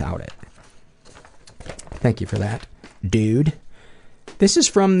survive without it. Thank you for that, dude. This is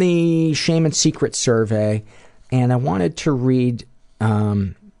from the Shame and Secret survey, and I wanted to read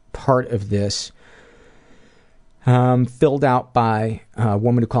part of this, filled out by a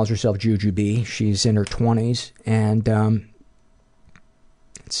woman who calls herself Jujubee. She's in her 20s, and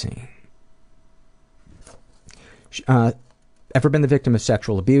let's see. Ever been the victim of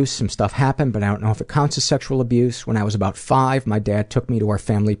sexual abuse? Some stuff happened, but I don't know if it counts as sexual abuse. When I was about 5, my dad took me to our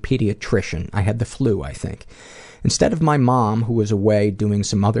family pediatrician. I had the flu, I think. Instead of my mom, who was away doing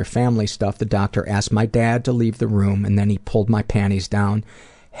some other family stuff, the doctor asked my dad to leave the room, and then he pulled my panties down,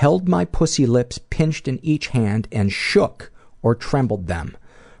 held my pussy lips pinched in each hand, and shook or trembled them.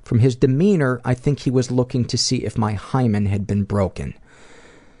 From his demeanor, I think he was looking to see if my hymen had been broken.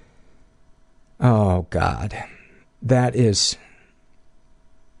 Oh, God. That is...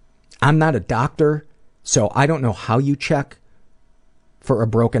 I'm not a doctor, so I don't know how you check for a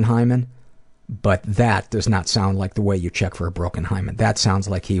broken hymen, but that does not sound like the way you check for a broken hymen. That sounds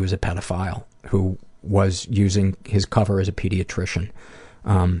like he was a pedophile who was using his cover as a pediatrician.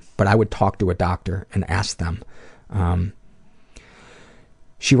 But I would talk to a doctor and ask them.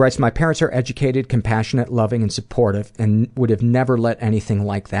 She writes, my parents are educated, compassionate, loving, and supportive, and would have never let anything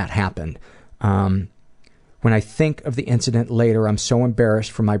like that happen. When I think of the incident later, I'm so embarrassed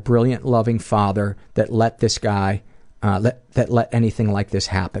for my brilliant, loving father that let this guy, let anything like this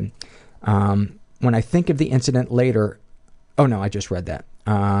happen. When I think of the incident later, oh no, I just read that.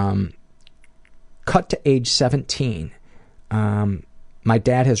 Cut to age 17. My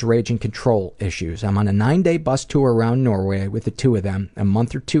dad has rage and control issues. I'm on a 9-day bus tour around Norway with the two of them. A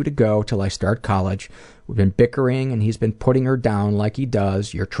month or 2 to go till I start college. We've been bickering and he's been putting her down like he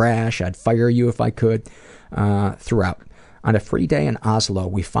does. You're trash. I'd fire you if I could. Throughout. On a free day in Oslo,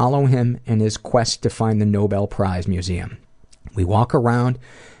 we follow him in his quest to find the Nobel Prize Museum. We walk around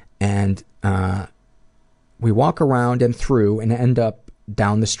and through and end up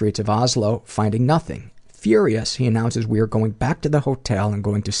down the streets of Oslo finding nothing. Furious, he announces we are going back to the hotel and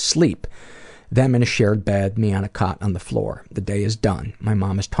going to sleep. Them in a shared bed, me on a cot on the floor. The day is done. My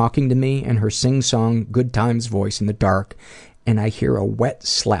mom is talking to me in her sing-song good times voice in the dark, and I hear a wet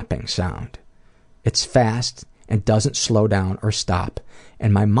slapping sound. It's fast and doesn't slow down or stop,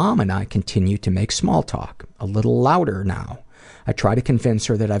 and my mom and I continue to make small talk, a little louder now. I try to convince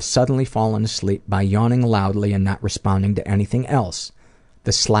her that I've suddenly fallen asleep by yawning loudly and not responding to anything else.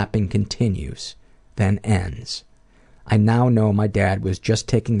 The slapping continues, then ends. I now know my dad was just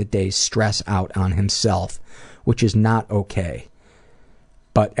taking the day's stress out on himself, which is not okay.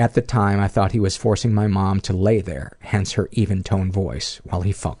 But at the time, I thought he was forcing my mom to lay there, hence her even-tone voice, while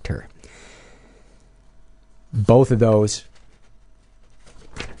he fucked her. Both of those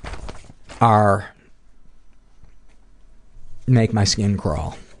make my skin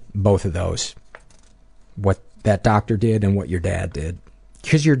crawl. Both of those. What that doctor did and what your dad did.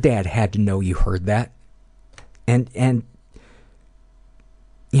 Because your dad had to know you heard that. And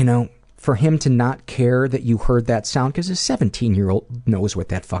you know, for him to not care that you heard that sound, because a 17-year-old knows what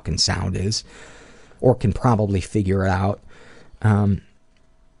that fucking sound is, or can probably figure it out.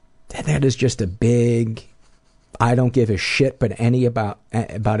 That is just a big... I don't give a shit but about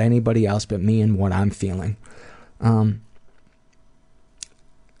anybody else but me and what I'm feeling.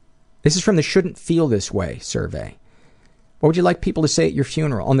 This is from the Shouldn't Feel This Way survey. What would you like people to say at your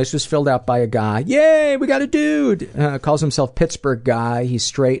funeral? And this was filled out by a guy. Yay, we got a dude! Calls himself Pittsburgh Guy. He's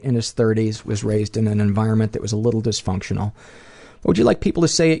straight, in his 30s, was raised in an environment that was a little dysfunctional. What would you like people to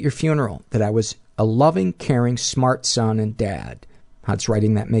say at your funeral? That I was a loving, caring, smart son and dad. How does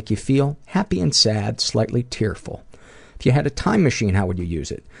writing that make you feel? Happy and sad, slightly tearful. If you had a time machine, how would you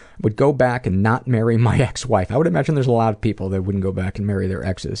use it? I would go back and not marry my ex-wife. I would imagine there's a lot of people that wouldn't go back and marry their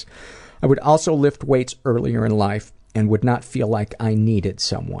exes. I would also lift weights earlier in life and would not feel like I needed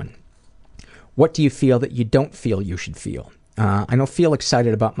someone. What do you feel that you don't feel you should feel? I don't feel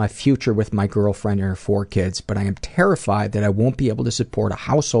excited about my future with my girlfriend and her 4 kids, but I am terrified that I won't be able to support a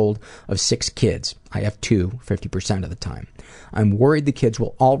household of 6 kids. I have 2, 50% of the time. I'm worried the kids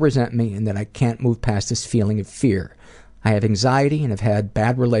will all resent me and that I can't move past this feeling of fear. I have anxiety and have had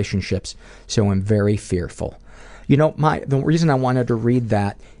bad relationships, so I'm very fearful. You know, the reason I wanted to read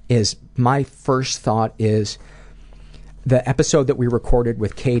that is my first thought is the episode that we recorded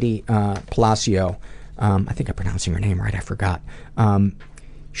with Katie Palacio. I think I'm pronouncing her name right, I forgot.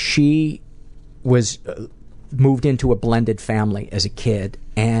 She was moved into a blended family as a kid,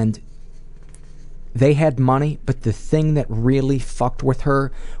 and they had money, but the thing that really fucked with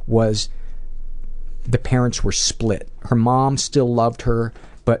her was the parents were split. Her mom still loved her,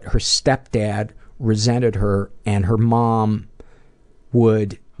 but her stepdad resented her, and her mom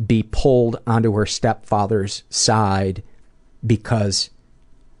would be pulled onto her stepfather's side because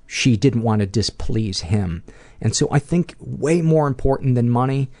she didn't want to displease him. And so I think way more important than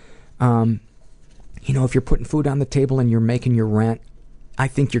money, you know, if you're putting food on the table and you're making your rent, I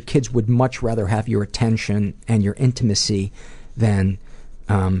think your kids would much rather have your attention and your intimacy than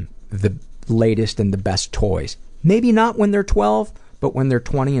the latest and the best toys. Maybe not when they're 12, but when they're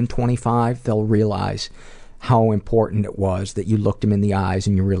 20 and 25, they'll realize how important it was that you looked them in the eyes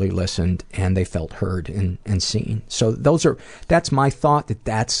and you really listened and they felt heard and seen. So that's my thought,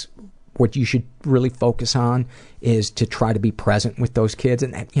 that's what you should really focus on, is to try to be present with those kids.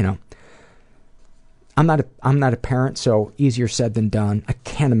 And, you know, I'm not a parent, so easier said than done. I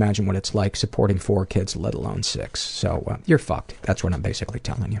can't imagine what it's like supporting 4 kids, let alone 6. So you're fucked. That's what I'm basically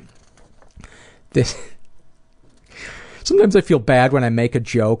telling you. Sometimes I feel bad when I make a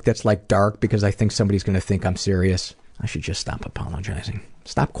joke that's like dark because I think somebody's going to think I'm serious. I should just stop apologizing.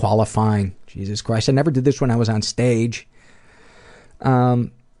 Stop qualifying. Jesus Christ. I never did this when I was on stage.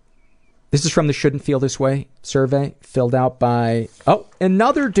 This is from the Shouldn't Feel This Way survey, filled out by,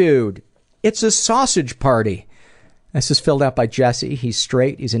 another dude. It's a sausage party. This is filled out by Jesse. He's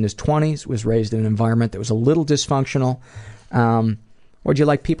straight. He's in his 20s, was raised in an environment that was a little dysfunctional. What would you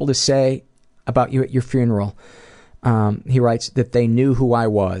like people to say about you at your funeral? He writes that they knew who I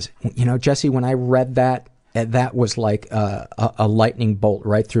was. You know, Jesse, when I read that was like a lightning bolt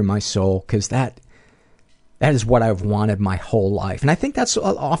right through my soul, because that is what I've wanted my whole life. And I think that's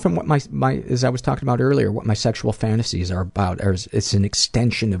often what my as I was talking about earlier, what my sexual fantasies are about. It's an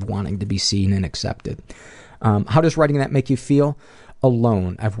extension of wanting to be seen and accepted. How does writing that make you feel?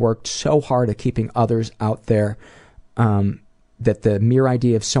 Alone. I've worked so hard at keeping others out there that the mere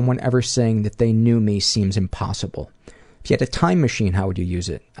idea of someone ever saying that they knew me seems impossible. If you had a time machine, how would you use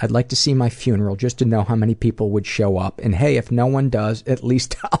it? I'd like to see my funeral just to know how many people would show up. And hey, if no one does, at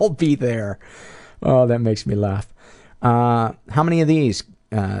least I'll be there. Oh, that makes me laugh. How many of these?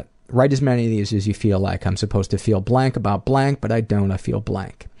 Write as many of these as you feel like. I'm supposed to feel blank about blank, but I don't. I feel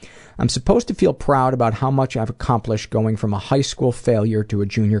blank. I'm supposed to feel proud about how much I've accomplished going from a high school failure to a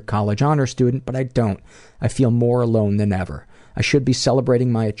junior college honor student, but I don't. I feel more alone than ever. I should be celebrating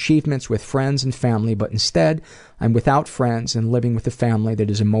my achievements with friends and family, but instead, I'm without friends and living with a family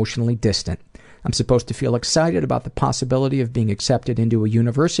that is emotionally distant. I'm supposed to feel excited about the possibility of being accepted into a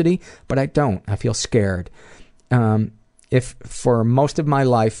university, but I don't. I feel scared. If for most of my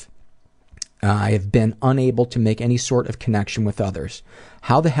life, I have been unable to make any sort of connection with others,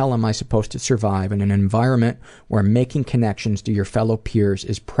 how the hell am I supposed to survive in an environment where making connections to your fellow peers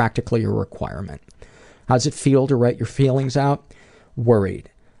is practically a requirement? How does it feel to write your feelings out? Worried.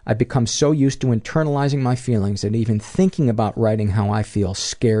 I've become so used to internalizing my feelings that even thinking about writing how I feel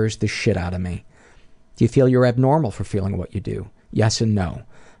scares the shit out of me. Do you feel you're abnormal for feeling what you do? Yes and no.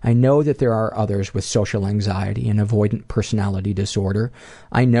 I know that there are others with social anxiety and avoidant personality disorder.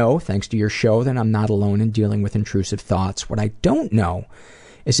 I know, thanks to your show, that I'm not alone in dealing with intrusive thoughts. What I don't know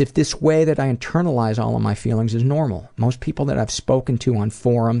is if this way that I internalize all of my feelings is normal. Most people that I've spoken to on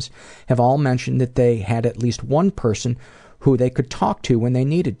forums have all mentioned that they had at least one person who they could talk to when they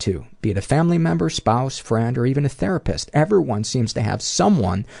needed to, be it a family member, spouse, friend, or even a therapist. Everyone seems to have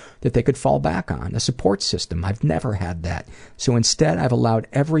someone that they could fall back on, a support system. I've never had that. So instead, I've allowed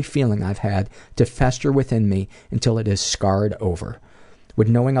every feeling I've had to fester within me until it is scarred over. Would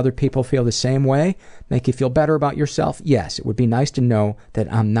knowing other people feel the same way make you feel better about yourself? Yes, it would be nice to know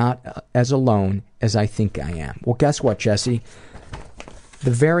that I'm not as alone as I think I am. Well, guess what, Jesse?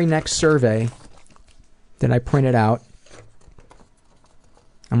 The very next survey that I printed out,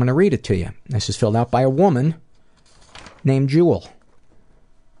 I'm going to read it to you. This is filled out by a woman named Jewel.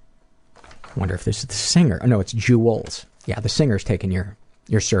 I wonder if this is the singer. Oh, no, it's Jewels. Yeah, the singer's taking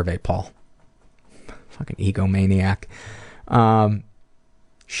your survey, Paul. Fucking egomaniac.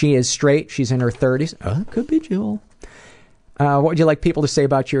 She is straight. She's in her 30s. Oh, it could be Jewel. What would you like people to say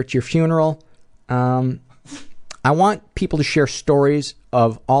about you at your funeral? I want people to share stories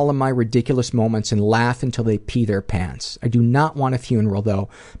of all of my ridiculous moments and laugh until they pee their pants. I do not want a funeral, though,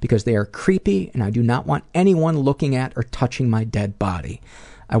 because they are creepy, and I do not want anyone looking at or touching my dead body.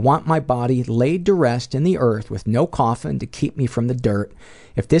 I want my body laid to rest in the earth with no coffin to keep me from the dirt.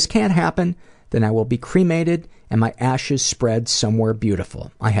 If this can't happen, then I will be cremated and my ashes spread somewhere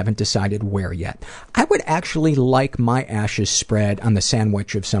beautiful. I haven't decided where yet. I would actually like my ashes spread on the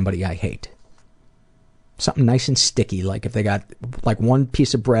sandwich of somebody I hate. Something nice and sticky, like if they got like one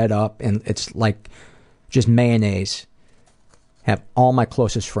piece of bread up and it's like just mayonnaise. Have all my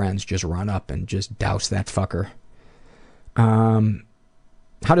closest friends just run up and just douse that fucker.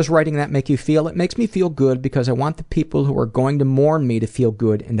 How does writing that make you feel? It makes me feel good because I want the people who are going to mourn me to feel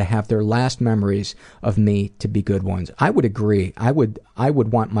good and to have their last memories of me to be good ones. I would agree. I would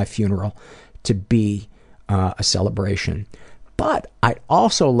want my funeral to be a celebration. But I'd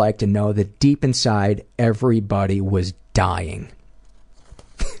also like to know that deep inside everybody was dying.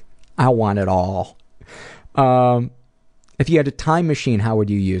 I want it all. And If you had a time machine, how would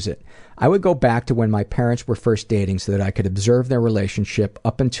you use it? I would go back to when my parents were first dating so that I could observe their relationship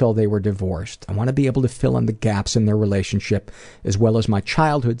up until they were divorced. I want to be able to fill in the gaps in their relationship as well as my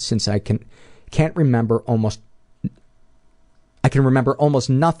childhood, since I can remember almost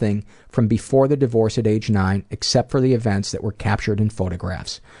nothing from before the divorce at age 9 except for the events that were captured in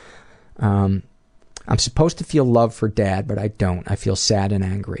photographs. I'm supposed to feel love for Dad, but I don't. I feel sad and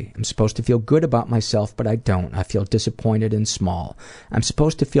angry. I'm supposed to feel good about myself, but I don't. I feel disappointed and small. I'm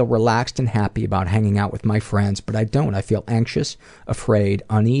supposed to feel relaxed and happy about hanging out with my friends, but I don't. I feel anxious, afraid,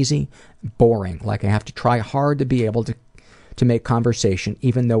 uneasy, boring, like I have to try hard to be able to make conversation,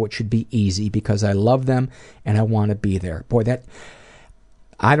 even though it should be easy, because I love them and I want to be there. Boy, that...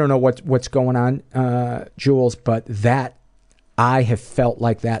 I don't know what's going on, Jules, but that... I have felt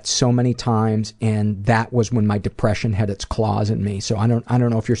like that so many times, and that was when my depression had its claws in me. So I don't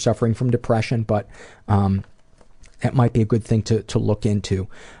know if you're suffering from depression, but that might be a good thing to look into.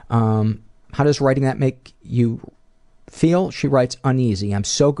 How does writing that make you feel? She writes, uneasy. I'm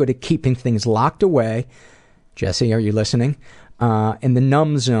so good at keeping things locked away. Jesse, are you listening? In the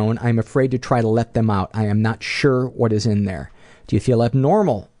numb zone, I'm afraid to try to let them out. I am not sure what is in there. Do you feel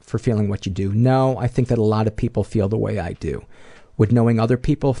abnormal for feeling what you do? No, I think that a lot of people feel the way I do. Would knowing other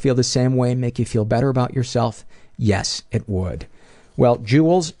people feel the same way make you feel better about yourself? Yes, it would. Well,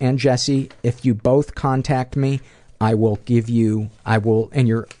 Jules and Jesse, if you both contact me, and you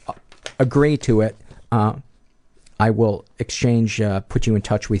agree to it, I will put you in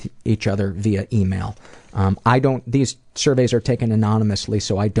touch with each other via email. These surveys are taken anonymously,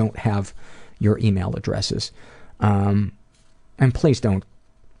 so I don't have your email addresses. And please don't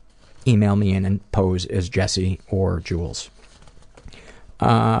email me in and pose as Jesse or Jules.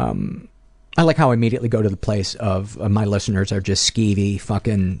 I like how I immediately go to the place of my listeners are just skeevy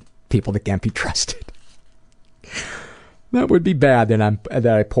fucking people that can't be trusted. That would be bad that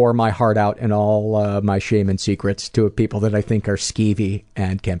I pour my heart out and all my shame and secrets to people that I think are skeevy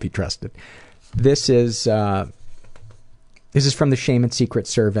and can't be trusted. This is from the Shame and Secrets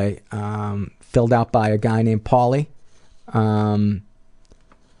survey, filled out by a guy named Paulie.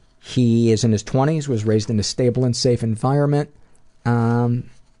 He is in his 20s, was raised in a stable and safe environment. I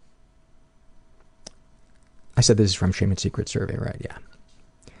said this is from Shame and Secrets survey, right? Yeah.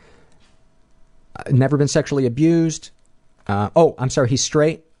 Never been sexually abused. I'm sorry, he's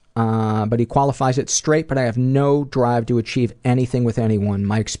straight, but he qualifies it straight, but I have no drive to achieve anything with anyone.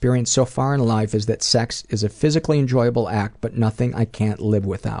 My experience so far in life is that sex is a physically enjoyable act, but nothing I can't live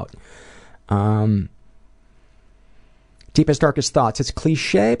without. Deepest, darkest thoughts. It's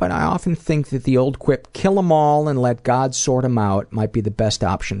cliche, but I often think that the old quip, kill 'em all and let God sort 'em out, might be the best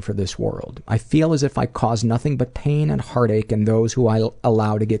option for this world. I feel as if I cause nothing but pain and heartache in those who I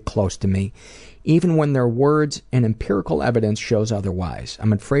allow to get close to me, even when their words and empirical evidence shows otherwise.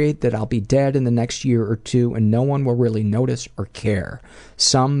 I'm afraid that I'll be dead in the next year or two and no one will really notice or care.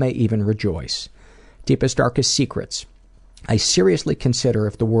 Some may even rejoice. Deepest, darkest secrets. I seriously consider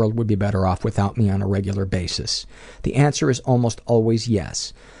if the world would be better off without me on a regular basis. The answer is almost always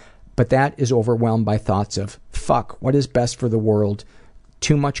yes. But that is overwhelmed by thoughts of, fuck, what is best for the world?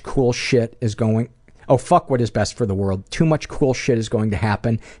 Too much cool shit is going... Oh, fuck what is best for the world. Too much cool shit is going to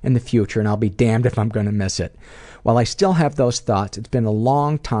happen in the future, and I'll be damned if I'm going to miss it. While I still have those thoughts, it's been a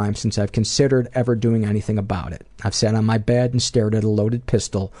long time since I've considered ever doing anything about it. I've sat on my bed and stared at a loaded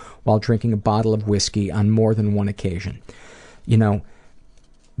pistol while drinking a bottle of whiskey on more than one occasion. You know,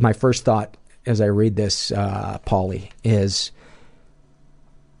 my first thought as I read this, Paulie, is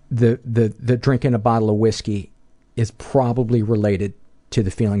the drinking a bottle of whiskey is probably related to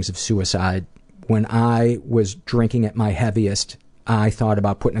the feelings of suicide. When I was drinking at my heaviest, I thought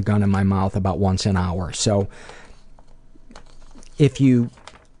about putting a gun in my mouth about once an hour. So if you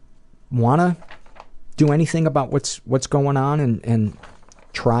want to do anything about what's going on and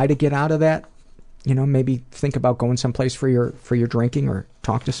try to get out of that, you know, maybe think about going someplace for your drinking or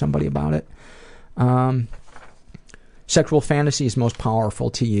talk to somebody about it. Sexual fantasies most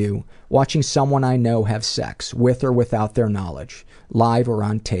powerful to you. Watching someone I know have sex, with or without their knowledge, live or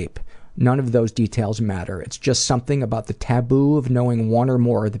on tape. None of those details matter. It's just something about the taboo of knowing one or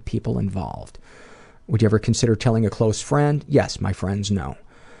more of the people involved. Would you ever consider telling a close friend? Yes, my friends know.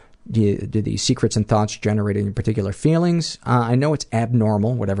 Do these secrets and thoughts generate any particular feelings? I know it's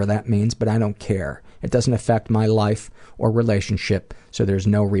abnormal, whatever that means, but I don't care. It doesn't affect my life or relationship, so there's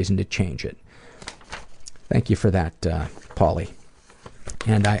no reason to change it. Thank you for that, Paulie.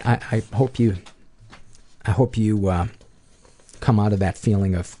 And I hope you come out of that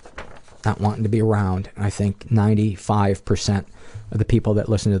feeling of not wanting to be around. I think 95% of the people that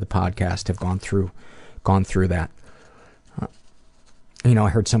listen to the podcast have gone through that. You know, I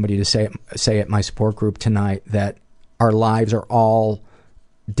heard somebody to say at my support group tonight that our lives are all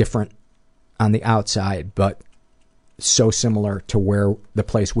different on the outside, but so similar to where the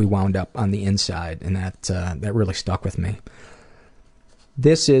place we wound up on the inside, and that really stuck with me.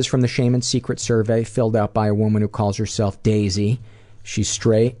 This is from the Shame and Secret survey, filled out by a woman who calls herself Daisy. She's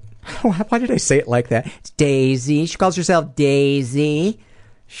straight. Why did I say it like that? It's Daisy. She calls herself Daisy.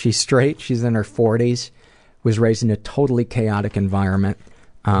 She's straight. She's in her 40s. Was raised in a totally chaotic environment.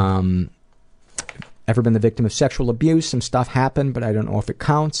 Ever been the victim of sexual abuse? Some stuff happened, but I don't know if it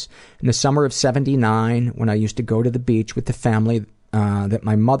counts. In the summer of '79, when I used to go to the beach with the family that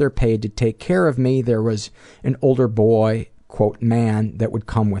my mother paid to take care of me, there was an older boy, quote, man, that would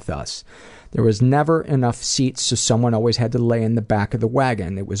come with us. There was never enough seats, so someone always had to lay in the back of the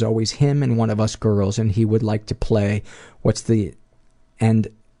wagon. It was always him and one of us girls, and he would like to play What's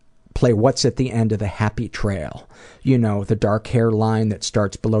at the End of the Happy Trail. You know, the dark hairline that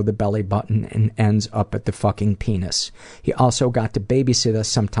starts below the belly button and ends up at the fucking penis. He also got to babysit us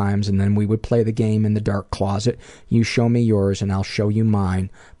sometimes, and then we would play the game in the dark closet. You show me yours and I'll show you mine,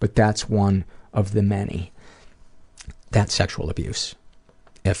 but that's one of the many. That's sexual abuse.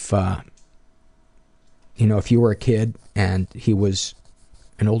 If you were a kid and he was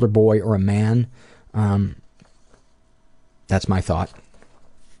an older boy or a man, that's my thought.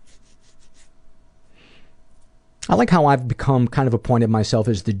 I like how I've become kind of appointed myself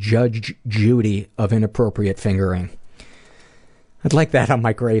as the Judge Judy of inappropriate fingering. I'd like that on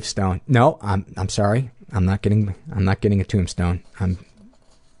my gravestone. No, I'm sorry. I'm not getting a tombstone. I'm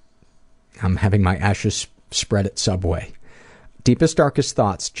having my ashes spread at Subway. Deepest, darkest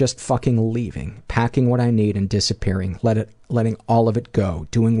thoughts, just fucking leaving, packing what I need and disappearing, letting all of it go,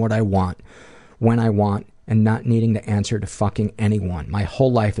 doing what I want, when I want, and not needing to answer to fucking anyone. My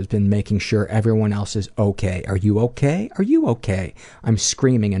whole life has been making sure everyone else is okay. Are you okay? Are you okay? I'm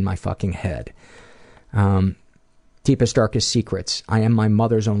screaming in my fucking head. Deepest, darkest secrets. I am my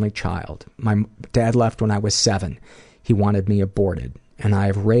mother's only child. My dad left when I was 7. He wanted me aborted, and I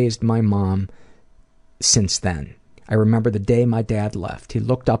have raised my mom since then. I remember the day my dad left. He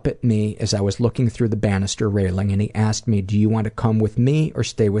looked up at me as I was looking through the banister railing, and he asked me, do you want to come with me or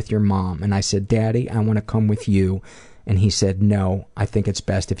stay with your mom? And I said, Daddy, I want to come with you. And he said, no, I think it's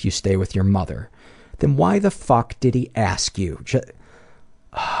best if you stay with your mother. Then why the fuck did he ask you?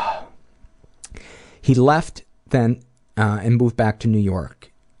 He left then and moved back to New York.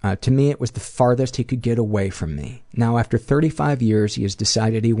 To me, it was the farthest he could get away from me. Now, after 35 years, he has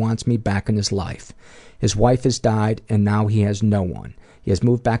decided he wants me back in his life. His wife has died, and now he has no one. He has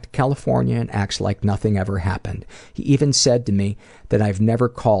moved back to California and acts like nothing ever happened. He even said to me that I've never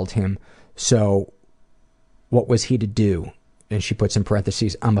called him, so what was he to do? And she puts in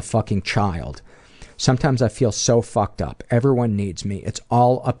parentheses, I'm a fucking child. Sometimes I feel so fucked up. Everyone needs me. It's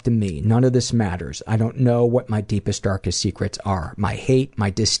all up to me. None of this matters. I don't know what my deepest, darkest secrets are. My hate, my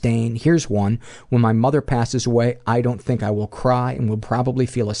disdain. Here's one. When my mother passes away, I don't think I will cry and will probably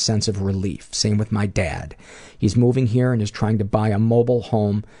feel a sense of relief. Same with my dad. He's moving here and is trying to buy a mobile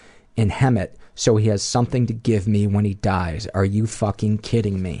home in Hemet so he has something to give me when he dies. Are you fucking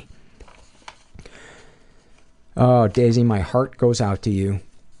kidding me? Oh, Daisy, my heart goes out to you.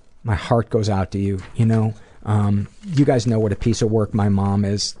 My heart goes out to you. You know, you guys know what a piece of work my mom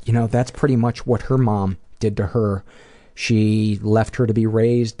is. You know, that's pretty much what her mom did to her. She left her to be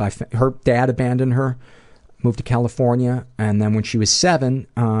raised by her dad, abandoned her, moved to California, and then when she was 7,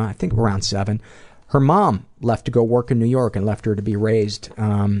 I think around 7, her mom left to go work in New York and left her to be raised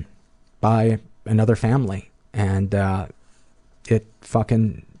by another family, and it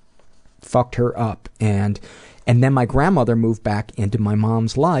fucking fucked her up. And then my grandmother moved back into my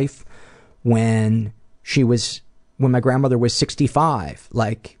mom's life when my grandmother was 65.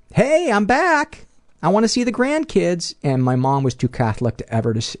 Like, hey, I'm back. I want to see the grandkids. And my mom was too Catholic to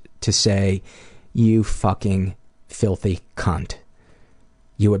ever to say, you fucking filthy cunt.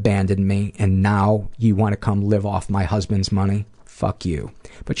 You abandoned me, and now you want to come live off my husband's money? Fuck you.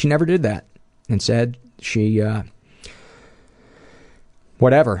 But she never did that. Instead, she,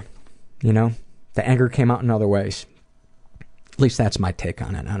 whatever, you know? The anger came out in other ways. At least that's my take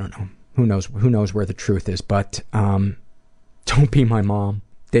on it. I don't know. Who knows where the truth is, but don't be my mom,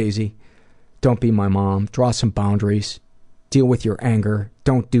 Daisy. Don't be my mom. Draw some boundaries. Deal with your anger.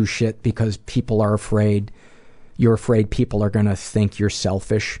 Don't do shit because people are afraid. You're afraid people are going to think you're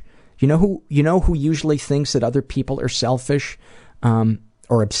selfish. You know who usually thinks that other people are selfish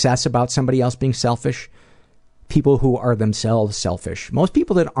or obsess about somebody else being selfish? People who are themselves selfish. Most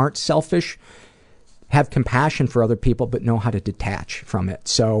people that aren't selfish have compassion for other people but know how to detach from it.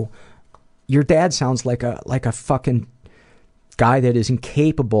 So your dad sounds like a fucking guy that is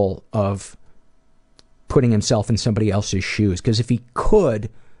incapable of putting himself in somebody else's shoes, because if he could,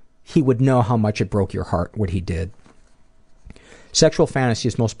 he would know how much it broke your heart what he did. Sexual fantasy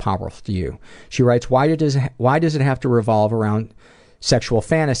is most powerful to you. She writes, why does it have to revolve around sexual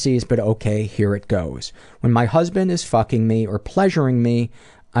fantasies? But okay, here it goes. When my husband is fucking me or pleasuring me,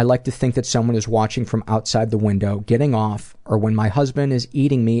 I like to think that someone is watching from outside the window, getting off, or when my husband is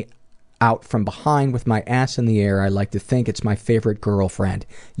eating me out from behind with my ass in the air, I like to think it's my favorite girlfriend.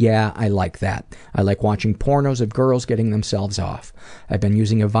 Yeah, I like that. I like watching pornos of girls getting themselves off. I've been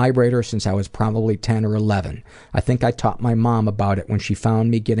using a vibrator since I was probably 10 or 11. I think I taught my mom about it when she found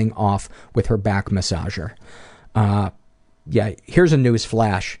me getting off with her back massager. Yeah, here's a news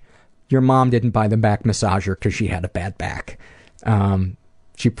flash. Your mom didn't buy the back massager because she had a bad back.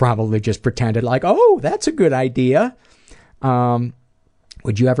 She probably just pretended like, oh, that's a good idea.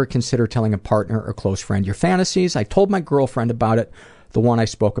 Would you ever consider telling a partner or close friend your fantasies? I told my girlfriend about it, the one I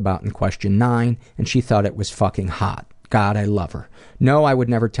spoke about in question 9, and she thought it was fucking hot. God, I love her. No, I would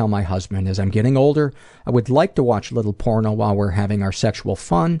never tell my husband. As I'm getting older, I would like to watch a little porno while we're having our sexual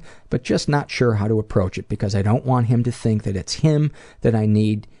fun, but just not sure how to approach it because I don't want him to think that it's him that I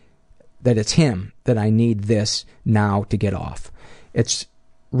need this now to get off. It's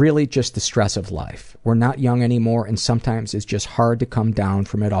really just the stress of life. We're not young anymore, and sometimes it's just hard to come down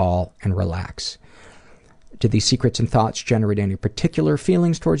from it all and relax. Do these secrets and thoughts generate any particular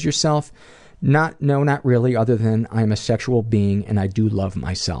feelings towards yourself? No, not really, other than I'm a sexual being and I do love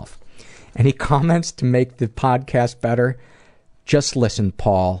myself. Any comments to make the podcast better? Just listen,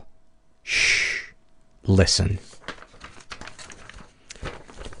 Paul. Shh. Listen.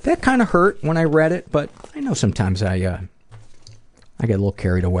 That kind of hurt when I read it, but I know sometimes I get a little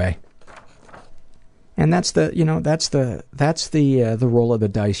carried away. And that's the roll of the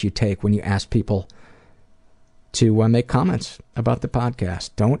dice you take when you ask people to make comments about the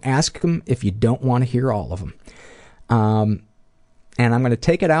podcast. Don't ask them if you don't want to hear all of them. And I'm going to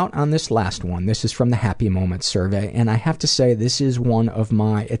take it out on this last one. This is from the Happy Moments survey, and I have to say this is one of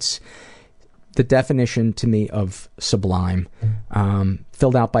it's the definition to me of sublime,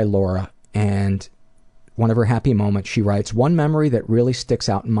 filled out by Laura, and one of her happy moments, she writes, one memory that really sticks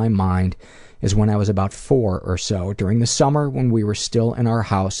out in my mind is when I was about 4 or so, during the summer when we were still in our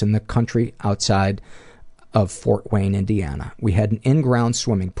house in the country outside of Fort Wayne, Indiana. We had an in-ground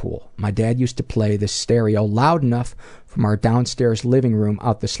swimming pool. My dad used to play the stereo loud enough from our downstairs living room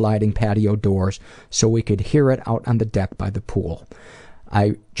out the sliding patio doors so we could hear it out on the deck by the pool.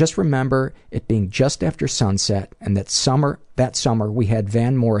 I just remember it being just after sunset, and that summer we had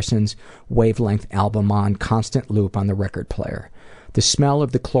Van Morrison's Wavelength album on constant loop on the record player. The smell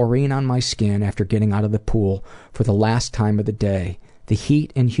of the chlorine on my skin after getting out of the pool for the last time of the day, the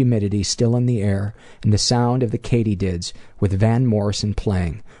heat and humidity still in the air, and the sound of the katydids with Van Morrison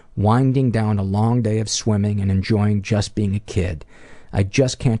playing, winding down a long day of swimming and enjoying just being a kid. I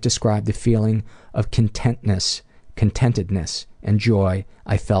just can't describe the feeling of contentedness, and joy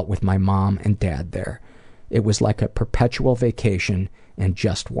I felt with my mom and dad there. It was like a perpetual vacation in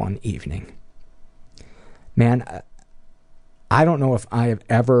just one evening. Man, I don't know if I have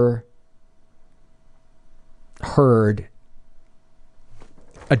ever heard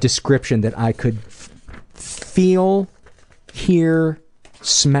a description that I could feel, hear,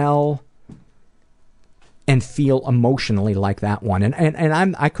 smell, and feel emotionally like that one.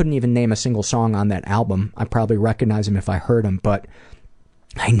 And I couldn't even name a single song on that album. I'd probably recognize them if I heard them, but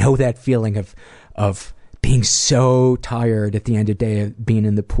I know that feeling of being so tired at the end of the day of being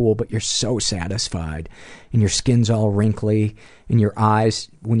in the pool, but you're so satisfied, and your skin's all wrinkly, and your eyes,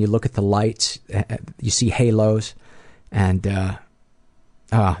 when you look at the lights, you see halos, and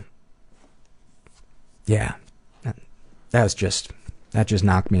yeah, that just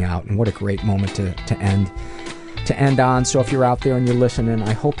knocked me out. And what a great moment to end on. So if you're out there and you're listening,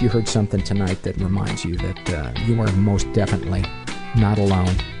 I hope you heard something tonight that reminds you that you are most definitely not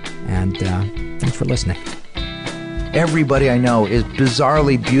alone. And thanks for listening. Everybody I know is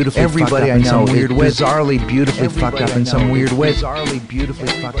bizarrely beautifully fucked up in some weird way. Bizarrely beautifully fucked up in some weird way. Bizarrely beautifully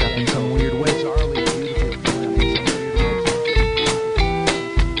fucked up in some weird way.